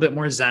a little bit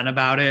more zen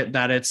about it,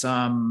 that it's,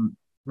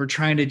 we're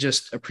trying to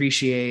just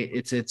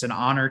appreciate it's an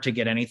honor to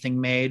get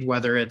anything made,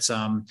 whether it's,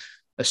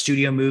 a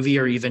studio movie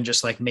or even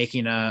just like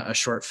making a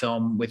short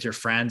film with your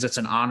friends. It's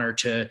an honor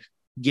to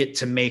get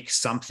to make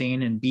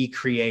something and be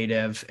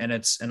creative. And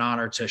it's an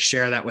honor to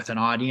share that with an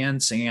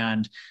audience.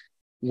 And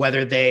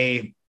whether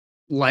they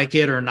like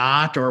it or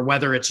not, or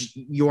whether it's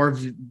your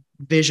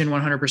vision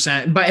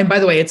 100%. But, and by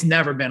the way, it's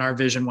never been our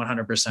vision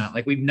 100%.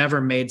 Like we've never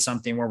made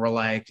something where we're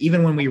like,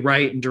 even when we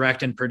write and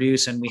direct and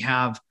produce and we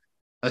have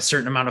a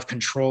certain amount of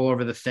control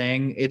over the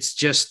thing, it's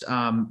just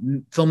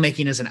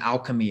filmmaking is an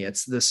alchemy.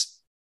 It's this,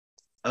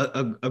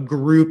 a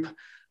group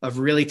of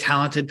really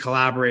talented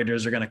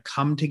collaborators are going to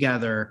come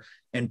together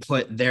and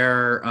put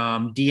their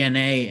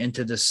DNA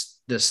into this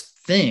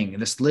thing,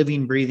 this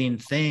living, breathing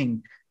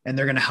thing, and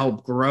they're going to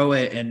help grow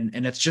it.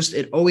 And it's just,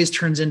 it always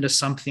turns into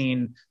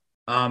something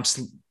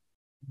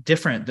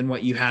different than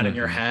what you had in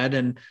your head.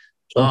 And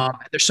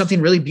there's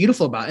something really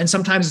beautiful about it. And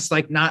sometimes it's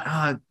like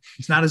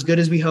it's not as good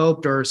as we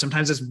hoped, or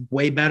sometimes it's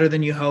way better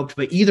than you hoped,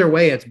 but either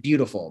way it's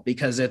beautiful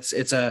because it's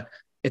a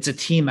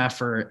team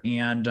effort.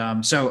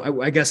 And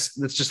so I guess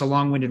that's just a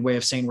long-winded way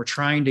of saying we're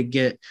trying to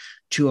get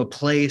to a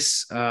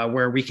place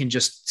where we can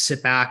just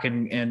sit back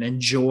and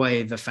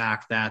enjoy the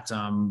fact that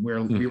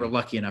we were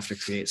lucky enough to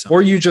create something.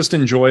 Or you just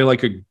enjoy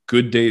like a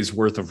good day's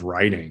worth of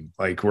writing,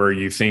 like where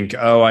you think,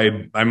 oh,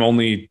 I'm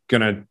only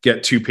going to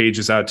get 2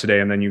 pages out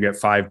today. And then you get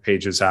 5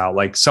 pages out.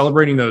 Like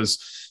celebrating those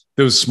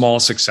small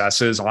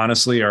successes,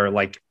 honestly, are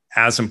like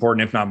as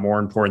important, if not more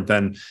important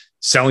than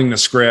selling the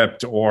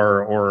script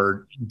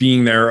or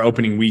being there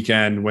opening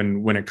weekend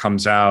when it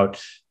comes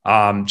out.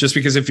 Just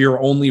because if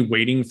you're only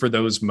waiting for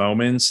those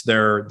moments,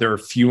 they're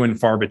few and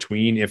far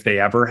between if they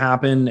ever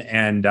happen.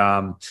 And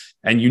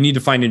you need to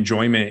find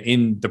enjoyment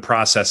in the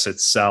process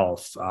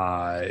itself.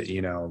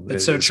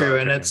 It's so true.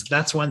 And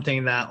that's one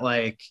thing that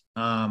like,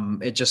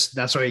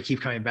 that's why I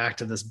keep coming back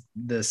to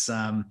this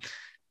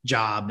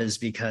job, is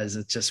because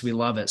it's just, we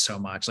love it so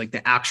much. Like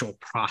the actual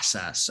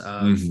process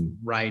of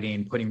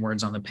writing, putting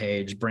words on the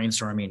page,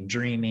 brainstorming,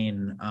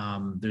 dreaming.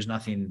 There's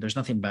nothing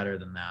better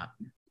than that.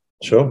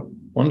 Sure.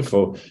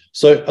 Wonderful.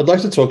 So I'd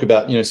like to talk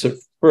about, so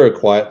for A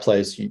Quiet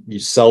Place, you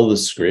sell the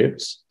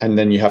script and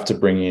then you have to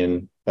bring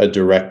in a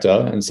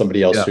director and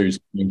somebody else who's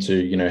going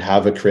to,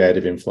 have a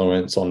creative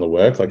influence on the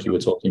work, like you were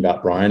talking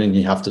about, Bryan, and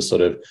you have to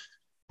sort of,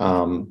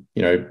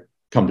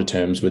 come to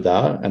terms with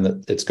that, and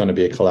that it's going to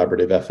be a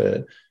collaborative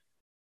effort.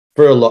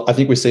 For a lot, I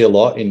think we see a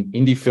lot in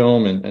indie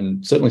film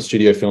and certainly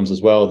studio films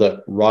as well,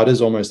 that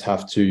writers almost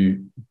have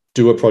to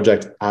do a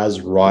project as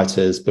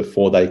writers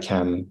before they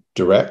can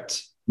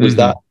direct. Was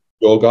that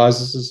your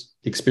guys'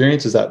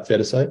 experience? Is that fair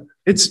to say?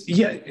 It's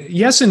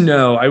yes and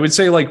no. I would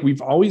say like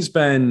we've always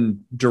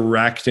been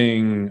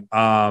directing,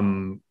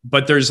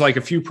 but there's like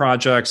a few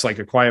projects like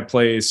A Quiet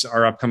Place,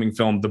 our upcoming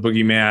film, The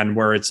Boogeyman,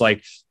 where it's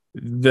like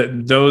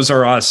those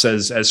are us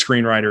as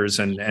screenwriters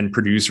and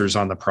producers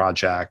on the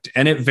project.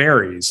 And it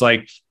varies.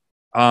 Like,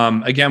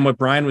 again, what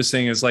Bryan was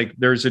saying is like,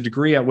 there's a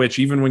degree at which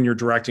even when you're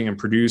directing and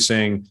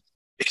producing,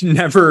 it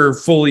never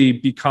fully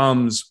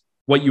becomes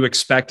what you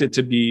expect it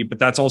to be. But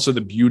that's also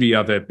the beauty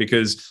of it,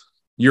 because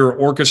you're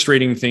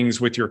orchestrating things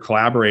with your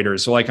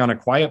collaborators. So like on A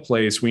Quiet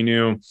Place, we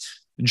knew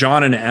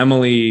John and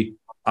Emily,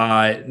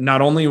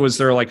 not only was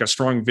there like a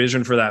strong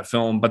vision for that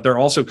film, but they're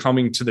also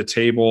coming to the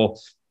table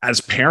as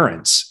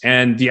parents,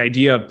 and the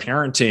idea of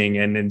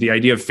parenting and the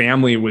idea of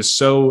family was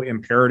so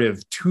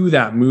imperative to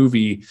that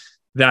movie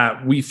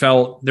that we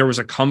felt there was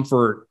a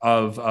comfort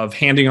of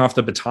handing off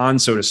the baton,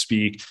 so to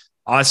speak,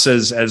 us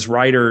as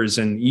writers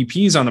and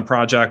EPs on the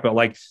project, but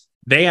like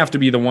they have to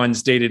be the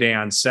ones day to day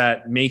on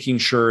set, making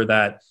sure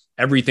that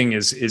everything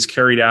is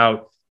carried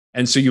out.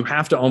 And so you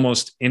have to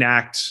almost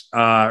enact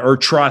or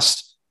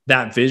trust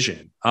that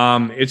vision.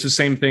 It's the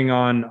same thing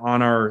on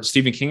our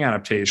Stephen King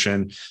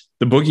adaptation,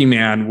 The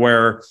Boogeyman,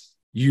 where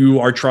you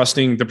are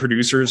trusting the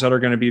producers that are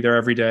going to be there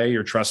every day.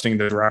 You're trusting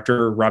the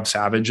director, Rob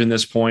Savage, in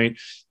this point.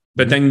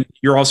 But then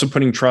you're also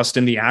putting trust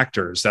in the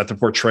actors, that the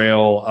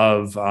portrayal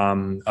of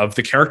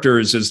the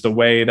characters is the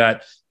way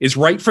that is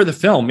right for the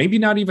film. Maybe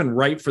not even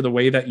right for the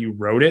way that you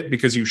wrote it,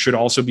 because you should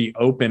also be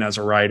open as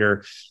a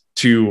writer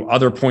to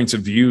other points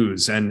of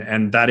views.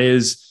 And that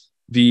is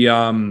the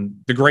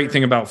great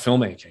thing about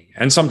filmmaking.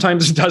 And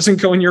sometimes it doesn't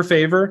go in your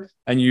favor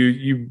and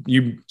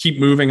you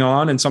keep moving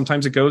on. And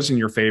sometimes it goes in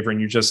your favor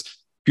and you just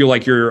feel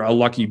like you're a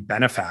lucky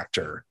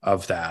benefactor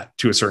of that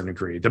to a certain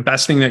degree. The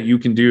best thing that you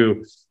can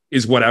do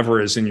is whatever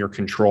is in your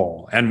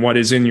control. And what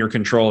is in your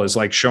control is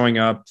like showing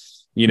up,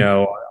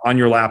 on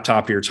your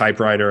laptop or your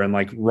typewriter and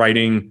like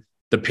writing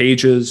the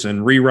pages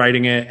and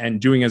rewriting it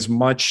and doing as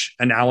much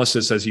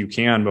analysis as you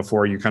can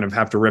before you kind of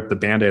have to rip the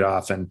Band-Aid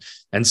off and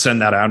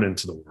send that out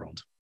into the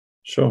world.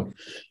 Sure.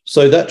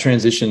 So that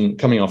transition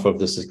coming off of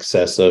the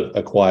success of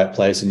A Quiet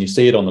Place, and you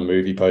see it on the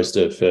movie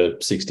poster for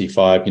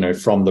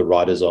 65, from the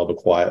writers of A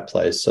Quiet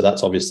Place. So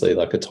that's obviously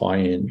like a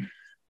tie-in.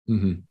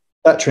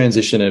 That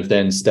transition of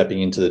then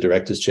stepping into the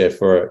director's chair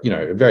for,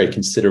 a very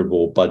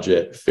considerable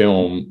budget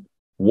film,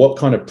 what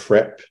kind of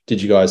prep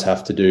did you guys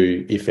have to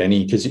do, if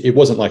any? Because it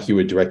wasn't like you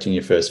were directing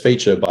your first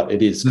feature, but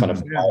it is kind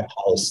of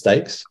high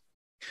stakes.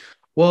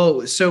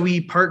 Well, so we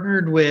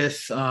partnered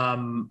with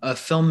a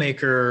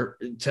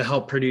filmmaker to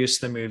help produce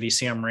the movie,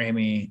 Sam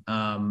Raimi,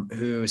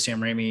 who Sam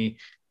Raimi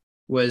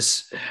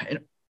was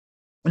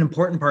an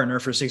important partner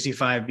for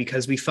 65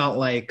 because we felt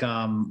like,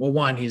 well,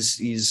 one,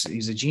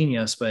 he's a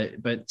genius,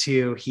 but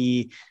two,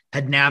 he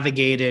had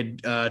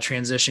navigated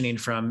transitioning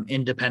from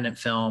independent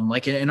film.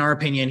 Like in our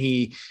opinion,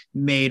 he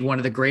made one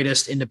of the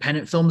greatest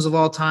independent films of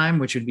all time,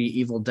 which would be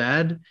Evil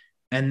Dead.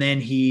 And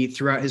then he,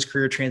 throughout his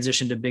career,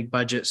 transitioned to big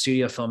budget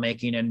studio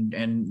filmmaking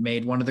and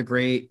made one of the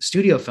great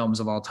studio films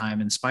of all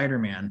time in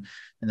Spider-Man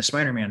and the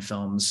Spider-Man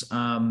films.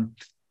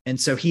 And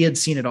so he had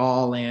seen it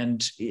all,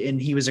 and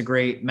he was a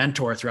great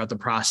mentor throughout the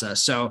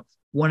process. So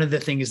one of the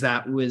things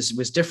that was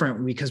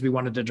different, because we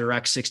wanted to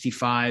direct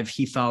 65,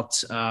 he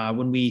felt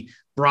when we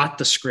brought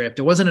the script,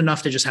 it wasn't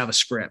enough to just have a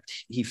script.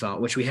 He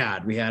felt, which we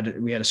had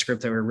a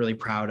script that we were really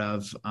proud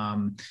of,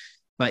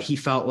 but he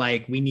felt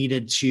like we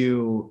needed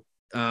to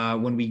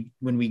when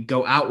we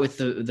go out with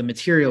the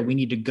material, we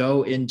need to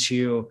go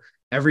into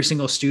every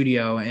single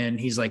studio, and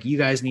he's like, you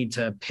guys need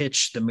to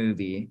pitch the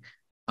movie.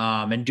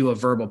 And do a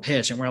verbal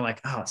pitch. And we're like,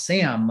 oh,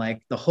 Sam,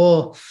 like the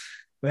whole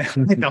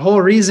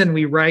reason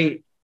we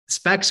write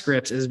spec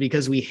scripts is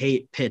because we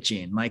hate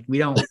pitching. Like we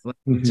don't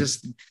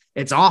just,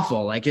 it's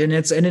awful. Like, and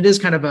it is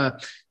kind of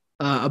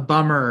a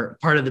bummer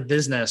part of the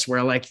business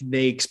where like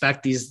they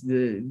expect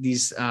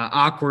these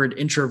awkward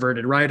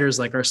introverted writers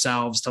like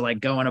ourselves to like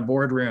go in a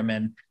boardroom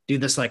and do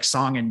this like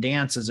song and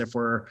dance as if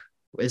we're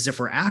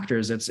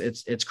actors.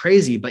 It's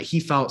crazy, but he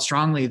felt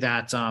strongly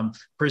that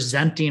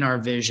presenting our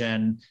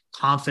vision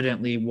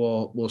confidently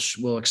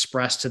will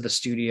express to the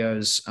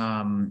studios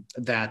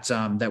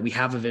that we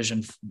have a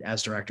vision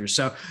as directors.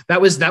 So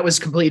that was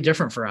completely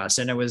different for us,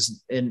 and it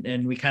was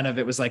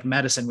it was like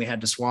medicine we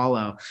had to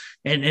swallow.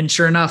 And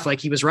sure enough,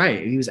 like he was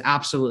right. He was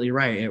absolutely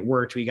right. It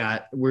worked. We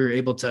were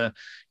able to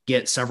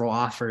get several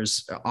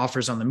offers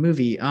on the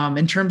movie.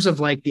 In terms of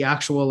like the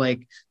actual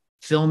like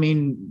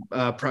filming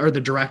or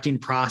the directing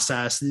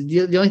process,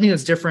 the only thing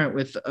that's different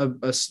with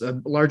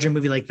a larger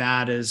movie like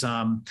that is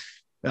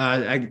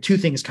two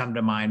things come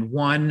to mind.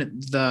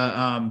 One,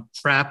 the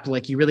prep,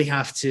 like you really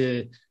have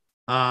to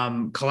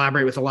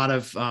collaborate with a lot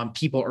of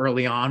people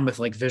early on with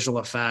like visual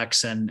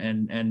effects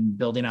and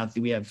building out.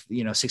 We have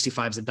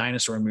 65 is a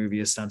dinosaur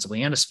movie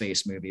ostensibly and a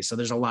space movie, so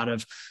there's a lot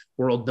of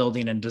world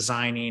building and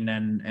designing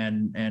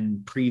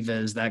and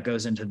previs that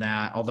goes into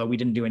that. Although we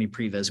didn't do any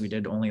previs, we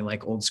did only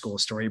like old school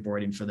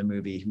storyboarding for the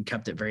movie. We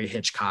kept it very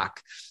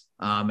Hitchcock.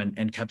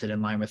 And kept it in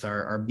line with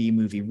our B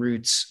movie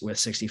roots with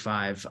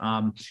 65.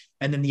 And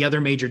then the other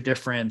major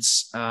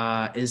difference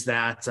is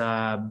that,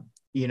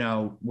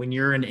 when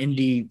you're an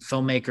indie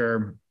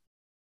filmmaker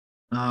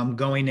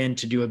going in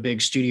to do a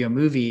big studio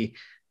movie,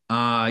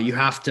 you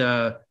have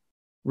to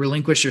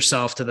relinquish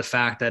yourself to the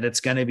fact that it's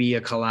going to be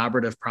a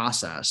collaborative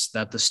process,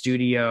 that the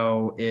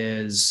studio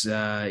is,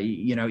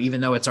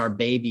 even though it's our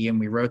baby and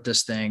we wrote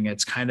this thing,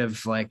 it's kind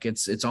of like,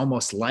 it's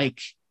almost like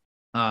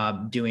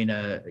doing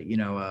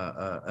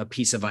a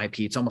piece of IP.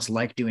 It's almost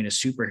like doing a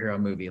superhero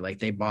movie. Like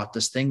they bought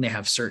this thing, they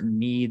have certain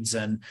needs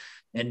and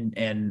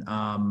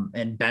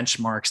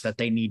benchmarks that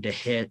they need to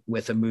hit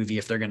with a movie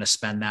if they're going to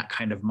spend that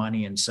kind of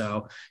money. And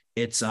so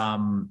it's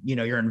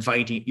you're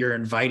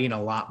inviting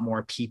a lot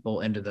more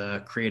people into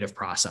the creative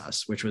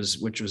process, which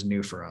was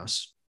new for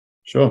us.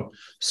 Sure.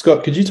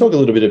 Scott, could you talk a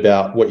little bit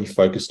about what you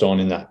focused on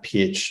in that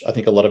pitch? I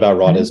think a lot of our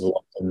writers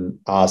will often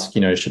ask,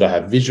 should I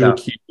have visual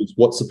cues?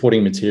 What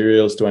supporting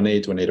materials do I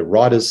need? Do I need a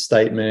writer's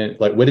statement?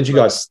 Like, where did you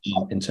guys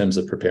start in terms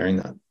of preparing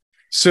that?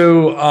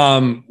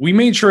 So we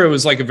made sure it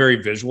was like a very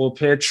visual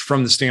pitch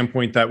from the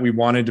standpoint that we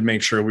wanted to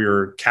make sure we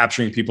were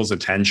capturing people's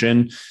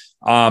attention.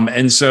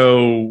 And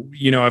so,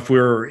 if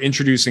we're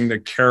introducing the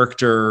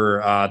character,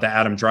 the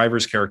Adam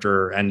Driver's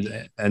character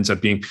and ends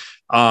up being,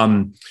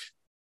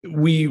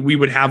 we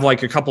would have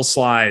like a couple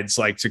slides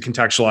like to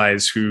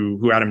contextualize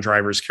who Adam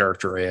Driver's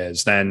character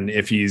is. Then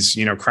if he's,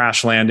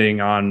 crash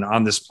landing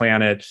on this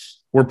planet,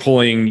 we're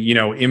pulling,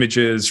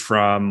 images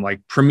from like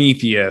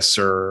Prometheus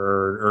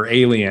or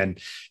Alien,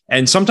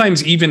 and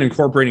sometimes even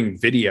incorporating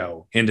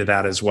video into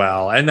that as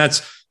well. And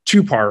that's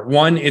two-part.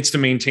 One, it's to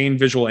maintain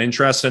visual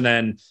interest. And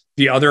then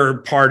the other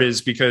part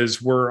is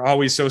because we're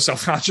always so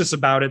self-conscious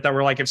about it that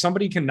we're like, if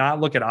somebody cannot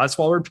look at us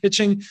while we're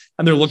pitching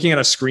and they're looking at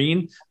a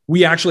screen,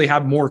 we actually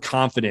have more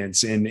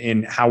confidence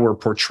in how we're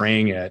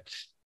portraying it.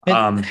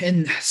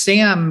 And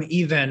Sam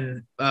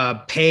even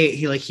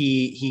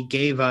he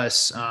gave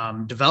us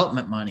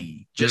development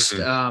money just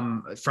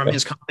from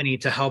his company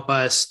to help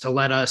us, to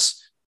let us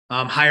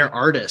hire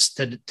artists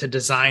to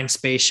design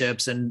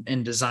spaceships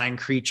and design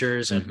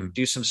creatures and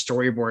do some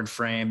storyboard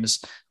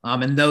frames.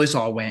 And those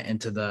all went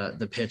into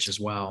the pitch as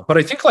well. But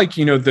I think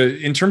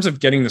in terms of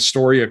getting the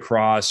story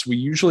across, we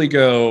usually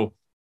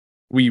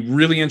we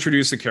really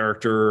introduce the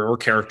character or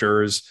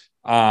characters.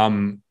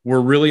 We're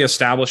really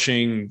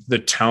establishing the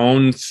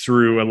tone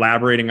through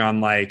elaborating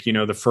on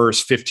the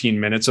first 15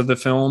 minutes of the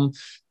film.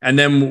 And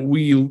then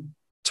we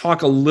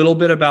talk a little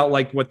bit about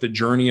what the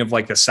journey of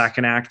the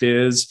second act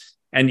is.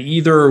 And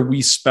either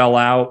we spell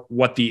out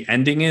what the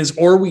ending is,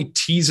 or we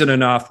tease it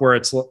enough where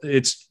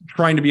it's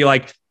trying to be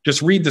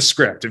just read the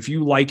script. If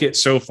you like it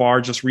so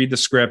far, just read the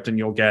script and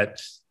you'll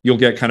get you'll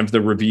get kind of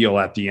the reveal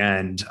at the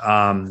end.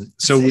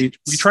 So we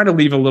try to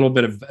leave a little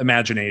bit of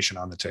imagination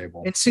on the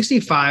table. And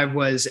 65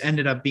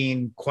 ended up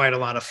being quite a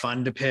lot of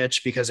fun to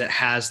pitch because it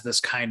has this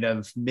kind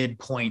of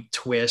midpoint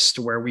twist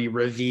where we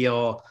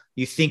reveal,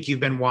 you think you've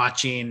been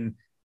watching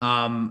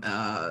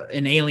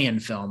an alien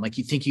film. Like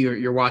you think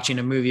you're watching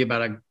a movie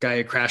about a guy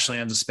who crash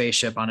lands a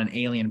spaceship on an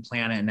alien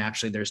planet, and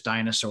actually there's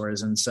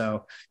dinosaurs. And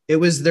so there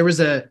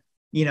was a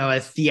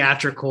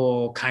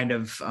theatrical kind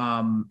of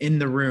in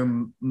the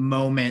room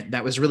moment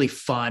that was really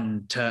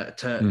fun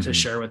to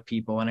share with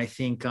people. And I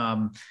think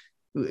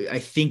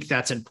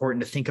that's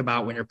important to think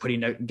about when you're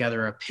putting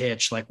together a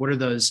pitch. Like, what are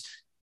those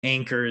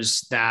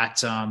anchors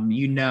that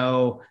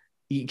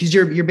because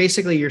you're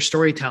basically, you're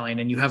storytelling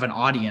and you have an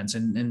audience,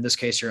 and in this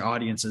case your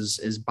audience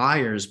is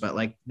buyers, but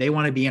like they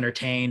want to be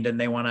entertained and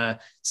they want to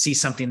see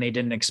something they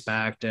didn't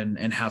expect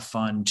and have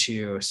fun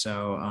too.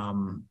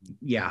 So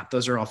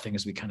those are all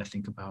things we kind of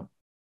think about.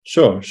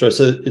 Sure. So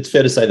it's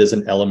fair to say there's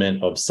an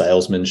element of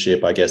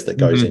salesmanship, I guess, that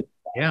goes in.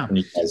 Yeah,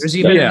 there's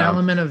even an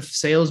element of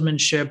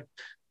salesmanship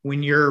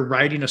when you're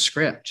writing a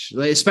script,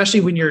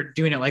 especially when you're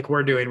doing it like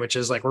we're doing, which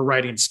is like we're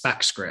writing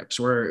spec scripts.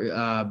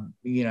 So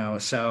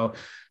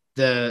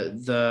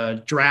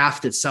the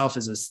draft itself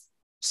is a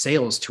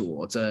sales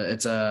tool. It's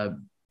a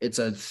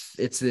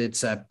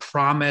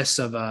promise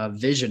of a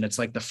vision. It's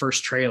like the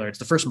first trailer. It's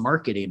the first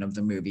marketing of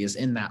the movie is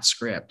in that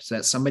script, so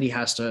that somebody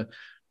has to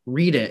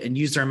read it and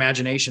use their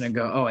imagination and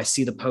go, oh, I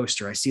see the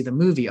poster, I see the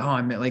movie. Oh,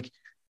 I'm like,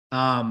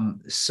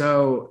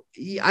 so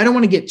I don't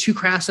want to get too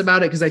crass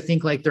about it, because I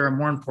think like there are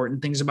more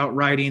important things about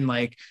writing.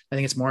 Like I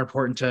think it's more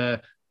important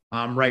to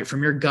write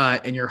from your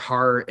gut and your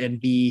heart and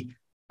be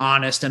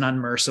honest and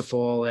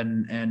unmerciful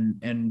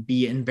and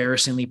be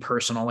embarrassingly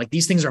personal. Like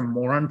these things are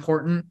more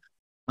important.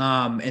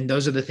 And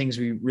those are the things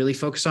we really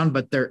focus on,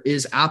 but there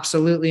is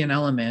absolutely an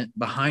element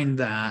behind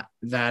that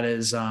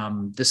is,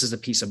 this is a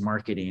piece of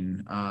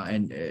marketing,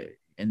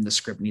 and the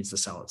script needs to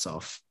sell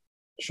itself.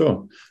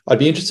 Sure. I'd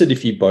be interested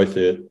if you both,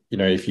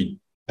 if you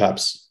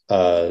perhaps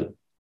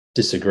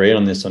disagree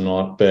on this or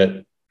not,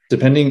 but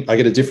I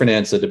get a different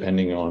answer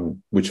depending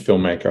on which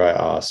filmmaker I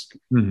ask.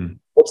 Mm-hmm.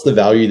 What's the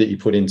value that you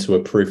put into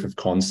a proof of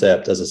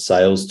concept as a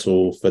sales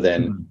tool for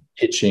then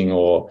pitching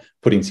or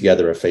putting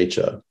together a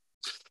feature?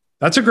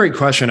 That's a great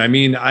question. I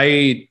mean,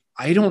 I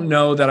don't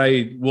know that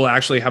I will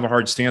actually have a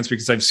hard stance,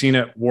 because I've seen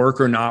it work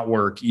or not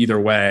work either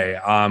way.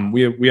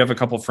 We have a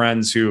couple of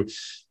friends who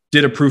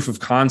did a proof of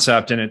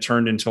concept and it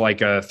turned into like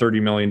a $30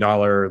 million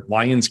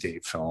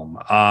Lionsgate film.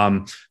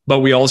 But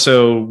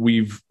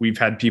we've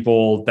had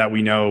people that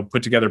we know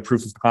put together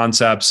proof of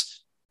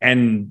concepts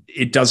and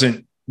it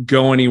doesn't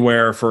go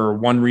anywhere for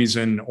one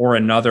reason or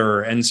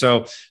another. And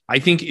so I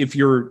think if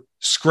your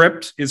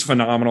script is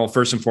phenomenal,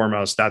 first and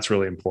foremost, that's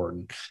really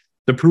important.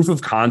 The proof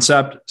of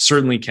concept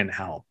certainly can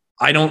help.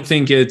 I don't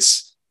think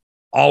it's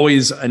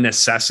always a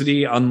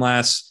necessity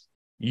unless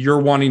you're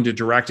wanting to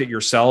direct it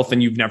yourself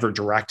and you've never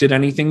directed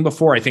anything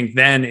before. I think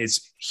then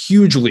it's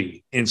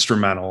hugely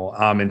instrumental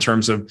in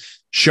terms of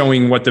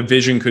showing what the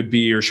vision could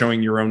be or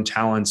showing your own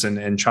talents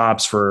and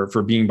chops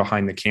for being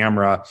behind the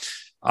camera.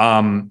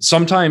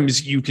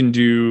 Sometimes you can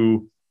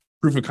do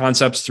proof of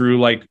concepts through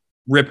like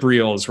rip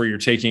reels where you're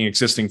taking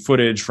existing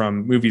footage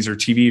from movies or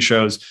TV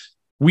shows.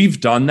 We've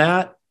done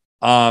that.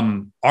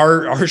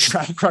 Our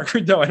track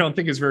record, though, I don't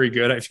think is very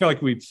good. I feel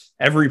like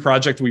every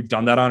project we've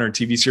done that on, or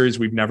TV series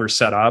we've never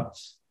set up.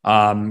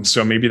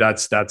 So maybe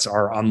that's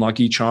our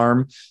unlucky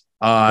charm.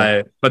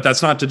 But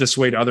that's not to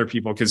dissuade other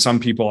people, because some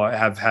people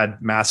have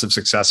had massive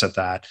success at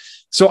that.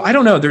 So I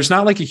don't know. There's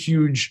not like a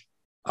huge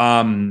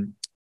point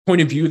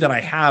of view that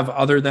I have,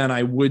 other than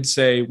I would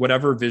say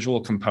whatever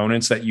visual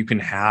components that you can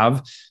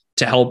have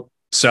to help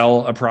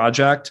sell a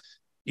project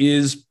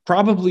is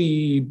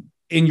probably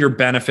in your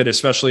benefit,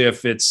 especially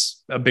if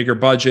it's a bigger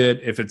budget,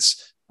 if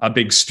it's a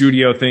big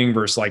studio thing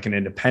versus like an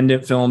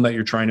independent film that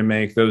you're trying to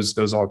make.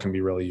 Those all can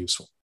be really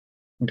useful.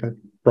 Okay.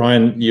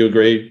 Bryan, you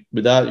agree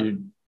with that?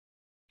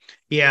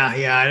 Yeah.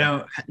 I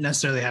don't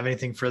necessarily have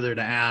anything further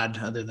to add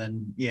other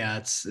than,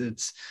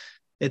 it's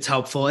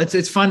helpful.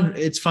 It's fun.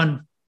 It's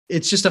fun.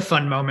 It's just a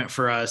fun moment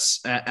for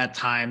us at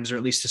times, or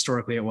at least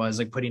historically it was,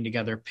 like putting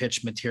together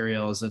pitch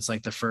materials. It's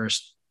like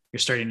you're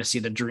starting to see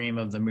the dream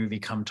of the movie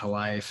come to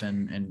life,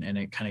 and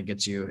it kind of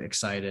gets you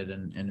excited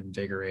and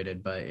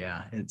invigorated. But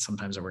yeah,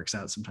 sometimes it works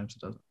out, sometimes it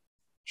doesn't.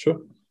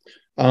 Sure.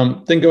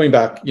 Then going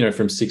back,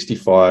 from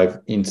 65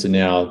 into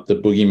now the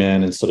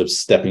Boogeyman, and sort of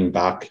stepping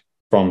back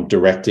from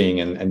directing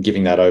and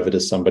giving that over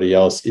to somebody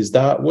else,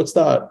 what's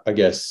that, I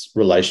guess,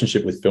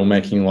 relationship with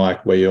filmmaking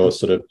like, where you're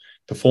sort of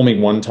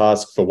performing one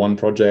task for one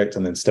project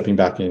and then stepping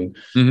back in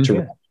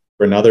to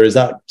for another? Is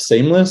that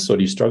seamless, or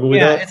do you struggle with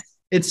that?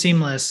 It's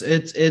seamless.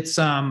 It's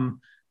all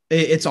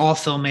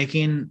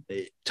filmmaking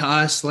to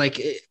us.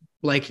 Like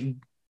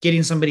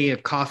getting somebody a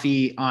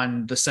coffee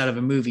on the set of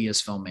a movie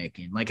is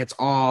filmmaking. Like it's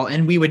all,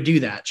 and we would do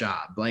that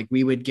job. Like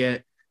we would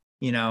get,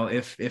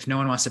 if no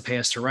one wants to pay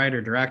us to write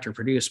or direct or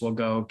produce, we'll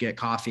go get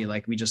coffee.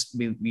 Like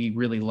we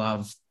really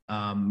love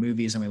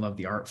movies, and we love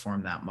the art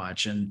form that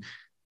much. And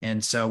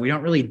And so we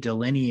don't really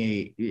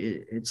delineate.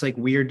 It's like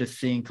weird to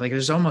think like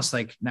there's almost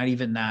like not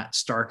even that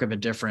stark of a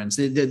difference.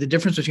 The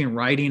difference between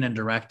writing and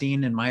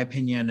directing, in my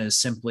opinion, is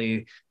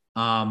simply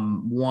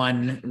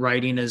one,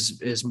 writing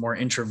is more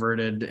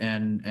introverted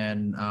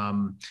and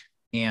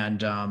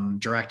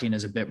directing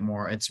is a bit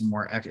more,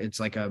 it's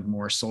like a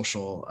more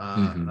social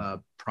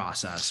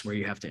process where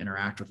you have to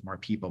interact with more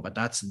people, but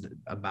that's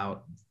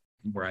about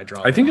where I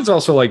draw. I think it's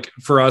also like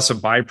for us a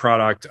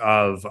byproduct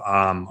of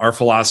our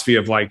philosophy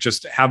of like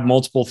just have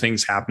multiple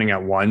things happening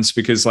at once,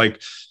 because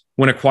like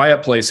when A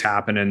Quiet Place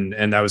happened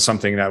and that was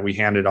something that we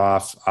handed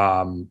off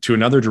to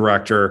another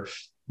director,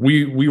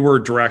 we were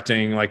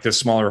directing like this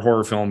smaller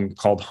horror film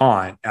called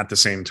Haunt at the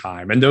same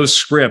time, and those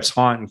scripts,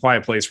 Haunt and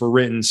Quiet Place, were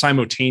written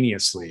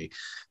simultaneously.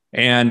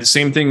 And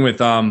same thing with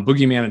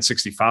Boogeyman and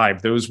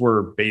 65, those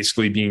were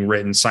basically being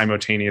written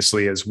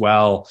simultaneously as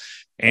well.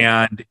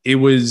 And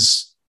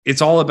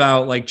it's all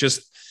about like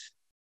just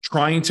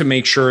trying to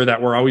make sure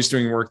that we're always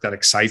doing work that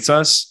excites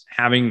us,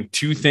 having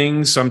two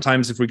things.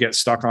 Sometimes if we get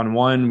stuck on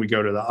one, we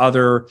go to the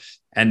other,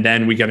 and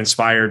then we get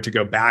inspired to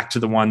go back to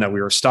the one that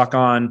we were stuck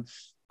on.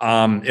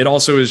 It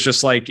also is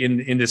just like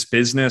in this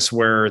business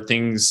where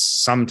things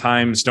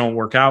sometimes don't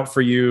work out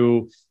for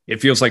you. It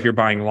feels like you're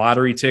buying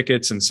lottery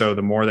tickets. And so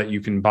the more that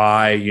you can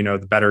buy,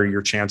 the better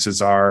your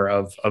chances are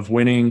of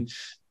winning.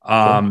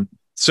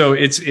 So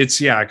it's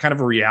kind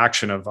of a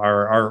reaction of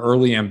our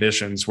early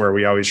ambitions, where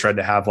we always tried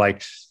to have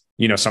like,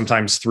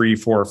 sometimes 3,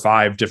 4,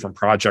 5 different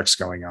projects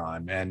going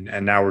on.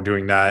 And now we're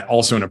doing that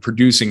also in a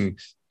producing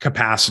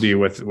capacity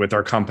with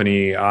our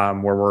company,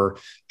 where we're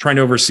trying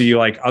to oversee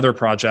like other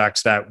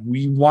projects that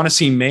we want to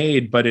see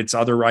made, but it's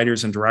other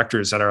writers and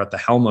directors that are at the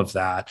helm of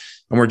that.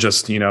 And we're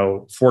just,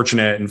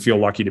 fortunate and feel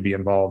lucky to be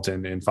involved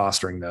in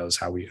fostering those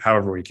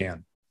however we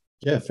can.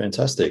 Yeah,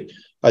 fantastic.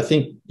 I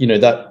think,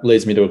 that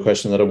leads me to a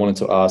question that I wanted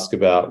to ask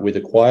about with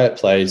A Quiet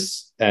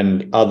Place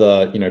and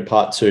other,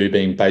 part 2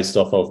 being based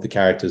off of the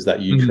characters that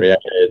you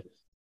created.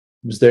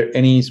 Was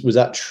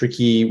that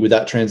tricky with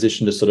that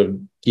transition to sort of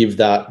give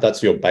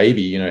that's your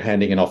baby,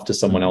 handing it off to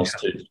someone else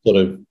to sort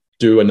of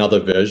do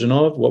another version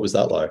of? What was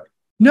that like?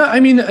 No,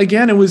 I mean,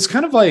 again, it was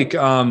kind of like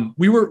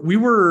we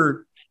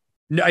were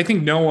I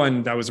think no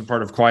one that was a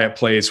part of Quiet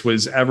Place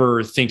was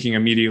ever thinking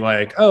immediately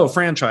like, oh,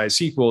 franchise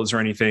sequels or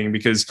anything,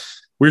 because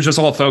we were just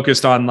all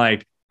focused on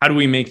like, how do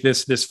we make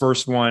this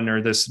first one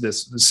or this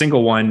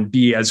single one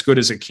be as good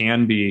as it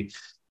can be?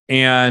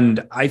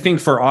 And I think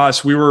for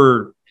us, we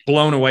were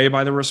blown away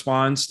by the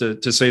response,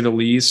 to say the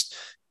least.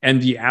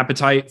 And the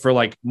appetite for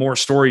like more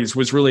stories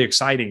was really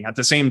exciting. At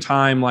the same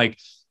time, like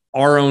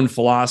our own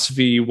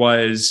philosophy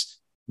was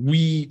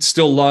we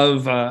still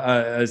love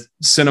a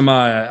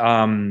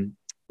cinema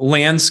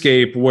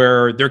landscape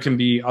where there can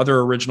be other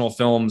original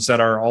films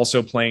that are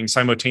also playing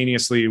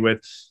simultaneously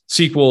with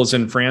sequels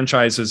and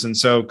franchises. And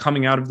so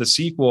coming out of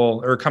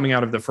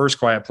the first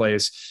Quiet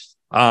Place,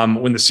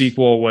 when the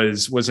sequel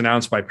was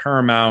announced by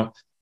Paramount,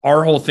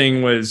 our whole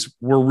thing was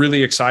we're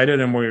really excited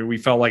and we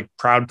felt like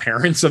proud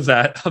parents of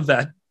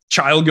that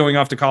child going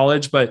off to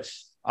college. But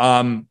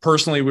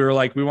personally, we were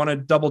like, we want to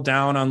double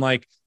down on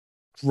like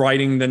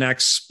writing the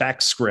next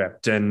spec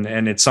script.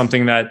 And it's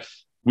something that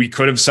we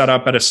could have set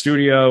up at a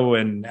studio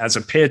and as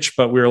a pitch,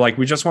 but we were like,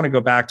 we just want to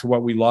go back to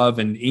what we love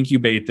and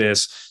incubate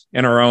this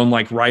in our own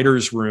like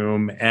writer's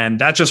room. And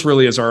that just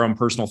really is our own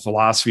personal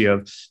philosophy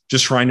of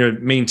just trying to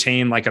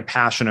maintain like a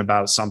passion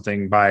about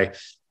something by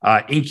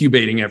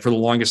incubating it for the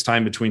longest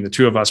time between the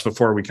two of us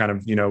before we kind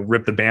of,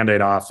 rip the Band-Aid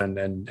off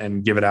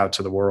and give it out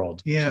to the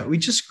world. Yeah. We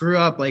just grew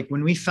up like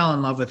when we fell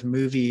in love with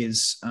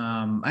movies.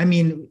 I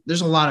mean,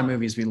 there's a lot of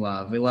movies we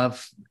love. We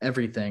love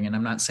everything. And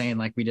I'm not saying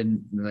like we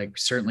didn't like,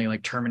 certainly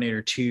like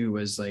Terminator 2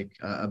 was like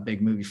a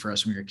big movie for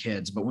us when we were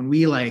kids, but when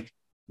we like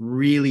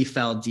really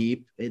fell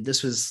deep,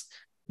 this was,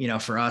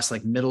 for us,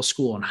 like middle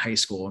school and high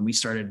school. And we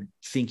started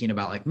thinking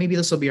about like, maybe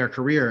this will be our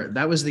career.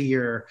 That was the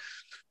year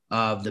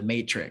of The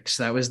Matrix.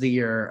 That was the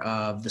year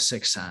of The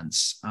Sixth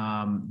Sense.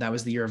 That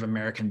was the year of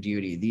American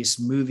Beauty. These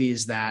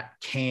movies that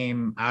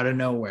came out of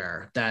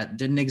nowhere that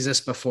didn't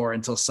exist before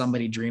until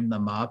somebody dreamed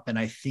them up. And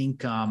I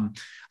think, I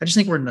just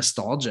think we're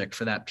nostalgic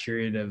for that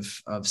period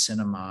of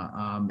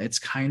cinema.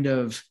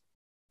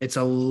 It's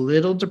a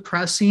little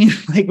depressing.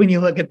 Like when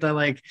you look at the,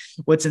 like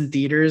what's in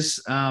theaters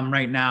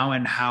right now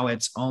and how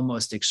it's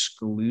almost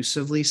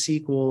exclusively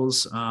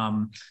sequels.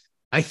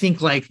 I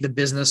think like the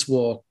business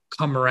will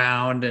come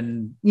around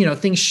and,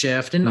 things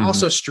shift. And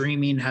also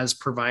streaming has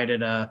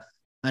provided an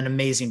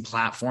amazing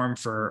platform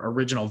for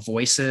original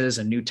voices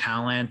and new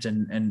talent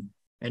and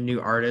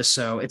new artists.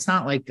 So it's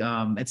not like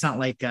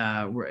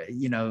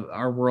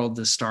our world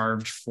is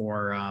starved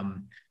for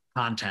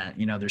content.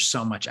 There's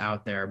so much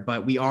out there,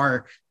 but we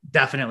are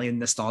definitely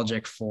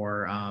nostalgic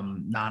for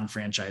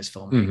non-franchise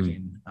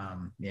filmmaking.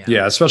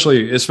 Yeah,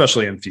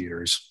 especially in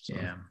theaters. So.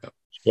 Yeah.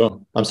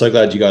 Sure. I'm so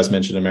glad you guys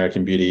mentioned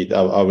American Beauty.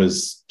 I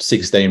was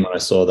 16 when I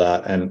saw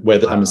that, and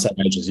I'm the same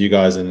age as you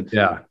guys. And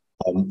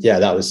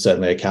that was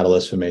certainly a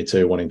catalyst for me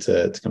too, wanting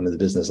to come to the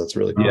business. That's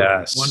really cool.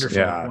 Yes. Wonderful.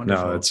 Yeah.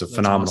 Wonderful. No, it's a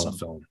phenomenal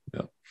film.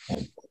 Yeah.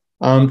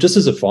 Just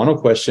as a final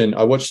question,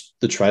 I watched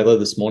the trailer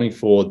this morning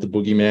for The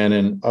Boogeyman,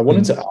 and I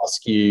wanted to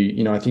ask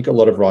you, I think a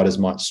lot of writers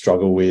might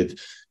struggle with,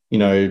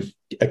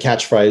 a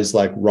catchphrase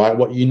like write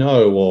what you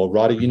know, or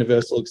write a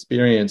universal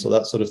experience, or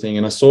that sort of thing.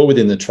 And I saw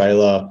within the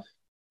trailer,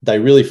 they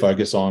really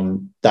focus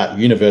on that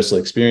universal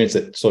experience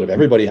that sort of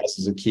everybody has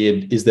as a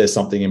kid. Is there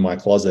something in my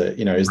closet?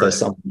 Is there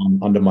something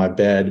under my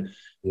bed?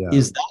 Yeah.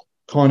 Is that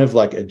kind of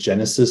like a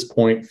genesis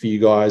point for you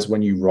guys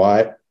when you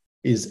write?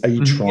 Are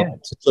you trying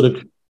to sort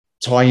of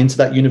tie into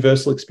that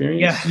universal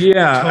experience?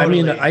 Yeah. Totally. I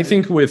mean, I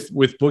think with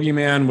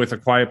Boogeyman, with A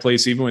Quiet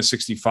Place, even with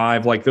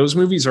 65, like those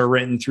movies are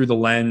written through the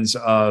lens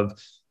of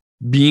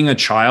being a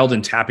child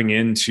and tapping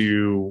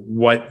into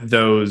what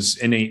those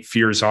innate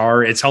fears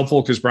are. It's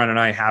helpful because Bryan and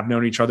I have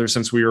known each other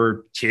since we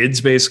were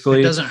kids, basically.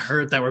 It doesn't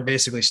hurt that we're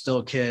basically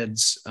still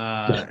kids.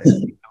 We're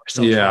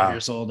still 12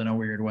 years old in a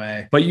weird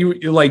way. But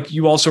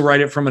you also write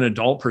it from an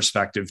adult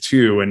perspective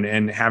too.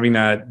 And having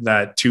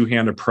that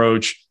two-hand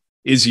approach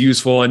is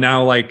useful. And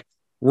now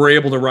we're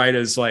able to write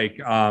as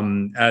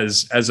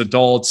as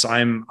adults.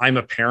 I'm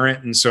a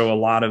parent. And so a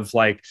lot of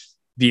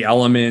the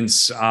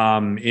elements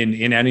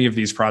in any of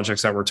these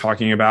projects that we're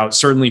talking about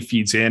certainly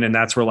feeds in. And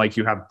that's where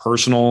you have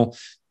personal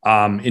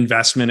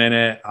investment in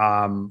it,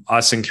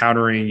 us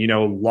encountering,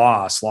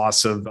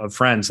 loss of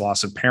friends,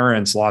 loss of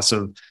parents, loss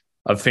of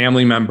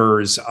family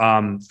members,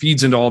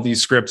 feeds into all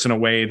these scripts in a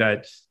way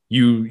that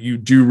you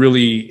do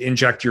really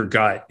inject your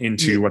gut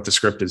into what the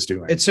script is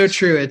doing. It's so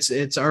true.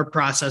 It's our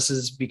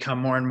processes become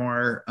more and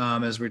more,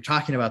 as we're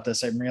talking about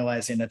this, I'm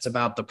realizing it's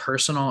about the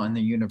personal and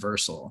the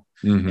universal.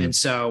 And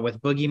so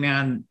with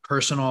Boogeyman,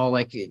 personal,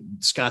 like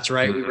Scott's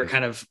right, we were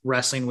kind of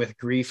wrestling with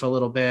grief a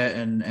little bit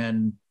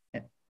and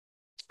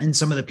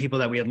some of the people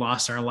that we had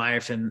lost in our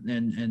life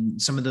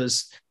and some of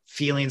those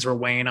feelings were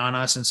weighing on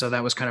us. And so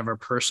that was kind of our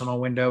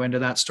personal window into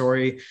that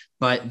story.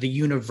 But the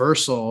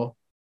universal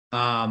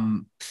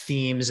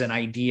themes and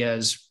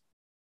ideas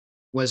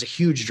was a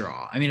huge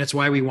draw. I mean, it's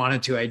why we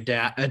wanted to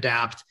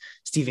adapt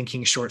Stephen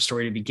King's short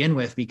story to begin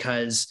with,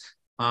 because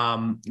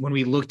when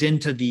we looked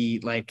into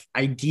the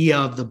idea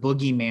of the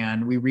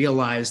boogeyman, we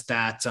realized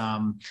that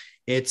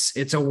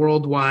it's a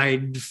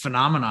worldwide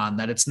phenomenon,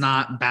 that it's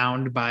not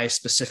bound by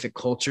specific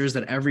cultures,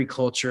 that every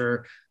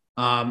culture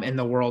in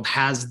the world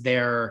has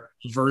their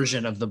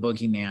version of the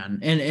boogeyman,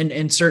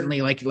 and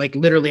certainly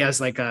literally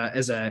as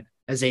a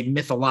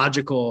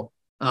mythological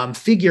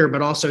figure,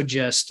 but also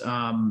just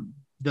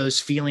those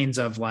feelings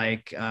of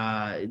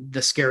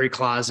the scary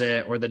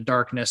closet or the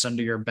darkness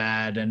under your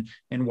bed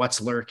and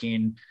what's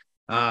lurking.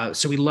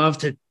 So we love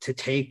to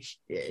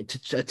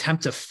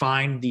attempt to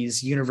find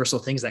these universal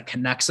things that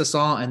connects us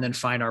all, and then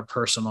find our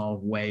personal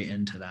way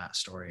into that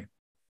story.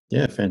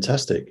 Yeah,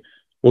 fantastic.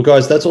 Well,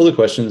 guys, that's all the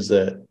questions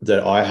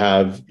that I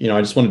have.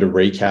 I just wanted to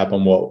recap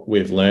on what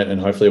we've learned,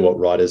 and hopefully what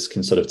writers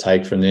can sort of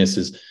take from this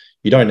is,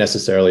 you don't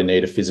necessarily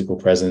need a physical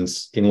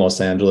presence in Los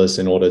Angeles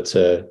in order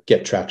to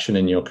get traction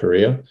in your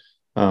career.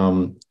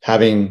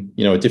 Having,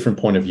 a different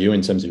point of view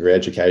in terms of your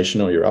education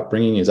or your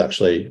upbringing is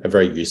actually a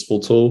very useful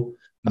tool.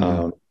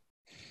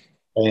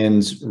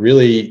 And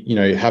really,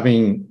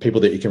 having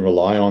people that you can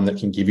rely on that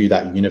can give you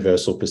that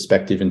universal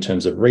perspective in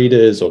terms of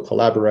readers or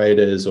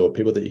collaborators or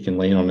people that you can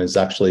lean on is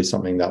actually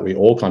something that we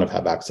all kind of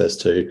have access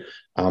to,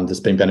 that's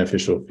been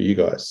beneficial for you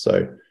guys.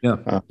 So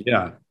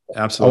yeah,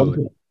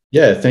 absolutely.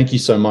 Yeah, thank you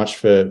so much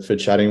for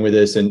chatting with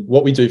us. And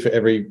what we do for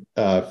every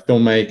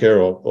filmmaker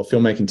or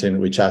filmmaking team that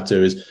we chat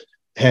to is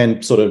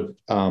hand sort of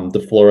the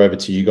floor over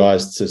to you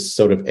guys to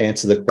sort of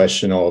answer the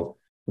question of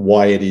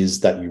why it is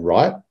that you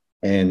write.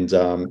 And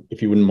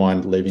if you wouldn't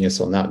mind leaving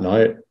us on that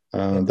note,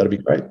 that'd be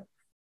great.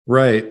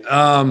 Right.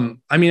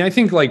 I mean, I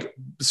think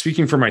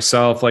speaking for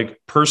myself,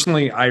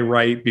 personally, I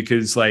write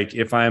because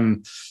if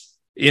I'm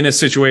in a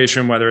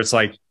situation, whether it's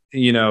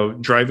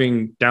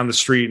driving down the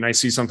street and I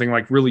see something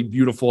really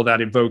beautiful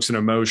that evokes an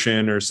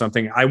emotion or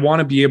something, I want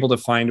to be able to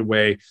find a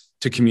way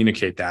to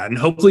communicate that, and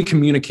hopefully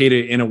communicate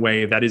it in a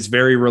way that is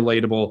very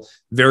relatable,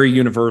 very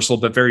universal,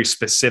 but very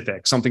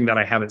specific, something that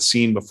I haven't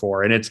seen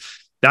before. And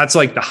that's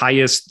the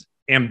highest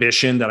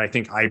ambition that I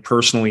think I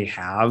personally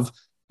have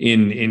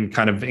in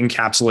kind of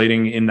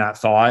encapsulating in that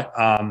thought.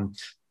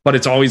 But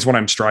it's always what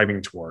I'm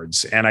striving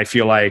towards. And I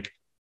feel like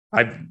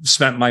I've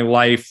spent my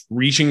life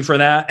reaching for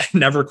that,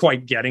 never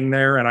quite getting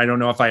there. And I don't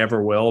know if I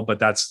ever will, but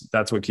that's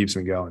what keeps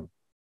me going.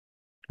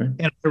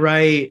 And I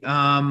write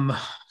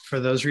for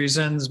those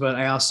reasons, but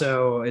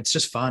it's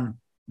just fun.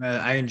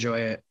 I enjoy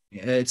it.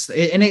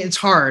 It's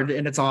hard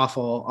and it's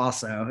awful.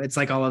 Also, it's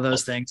all of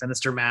those things, and it's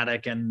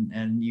dramatic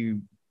and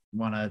you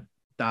want to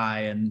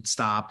die and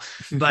stop,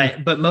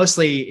 but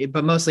mostly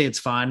it's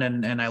fun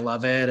and I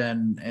love it.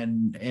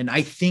 And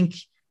I think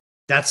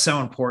that's so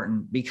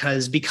important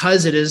because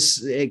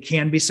it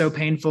can be so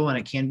painful and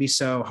it can be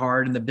so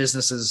hard, and the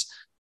business is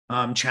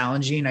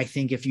challenging. I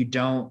think if you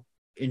don't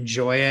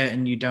enjoy it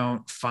and you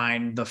don't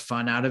find the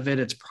fun out of it,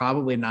 it's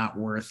probably not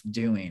worth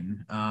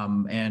doing.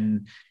 I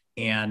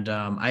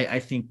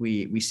think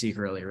we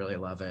secretly really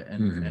love it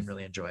and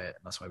really enjoy it.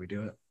 And that's why we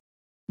do it.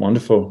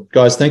 Wonderful.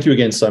 Guys, thank you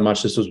again so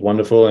much. This was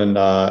wonderful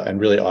and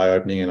really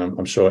eye-opening, and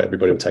I'm sure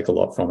everybody will take a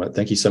lot from it.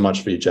 Thank you so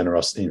much for your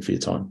generosity and for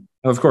your time.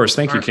 Of course.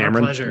 Tthank you,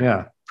 Cameron. Our pleasure.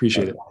 Yeah,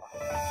 appreciate it.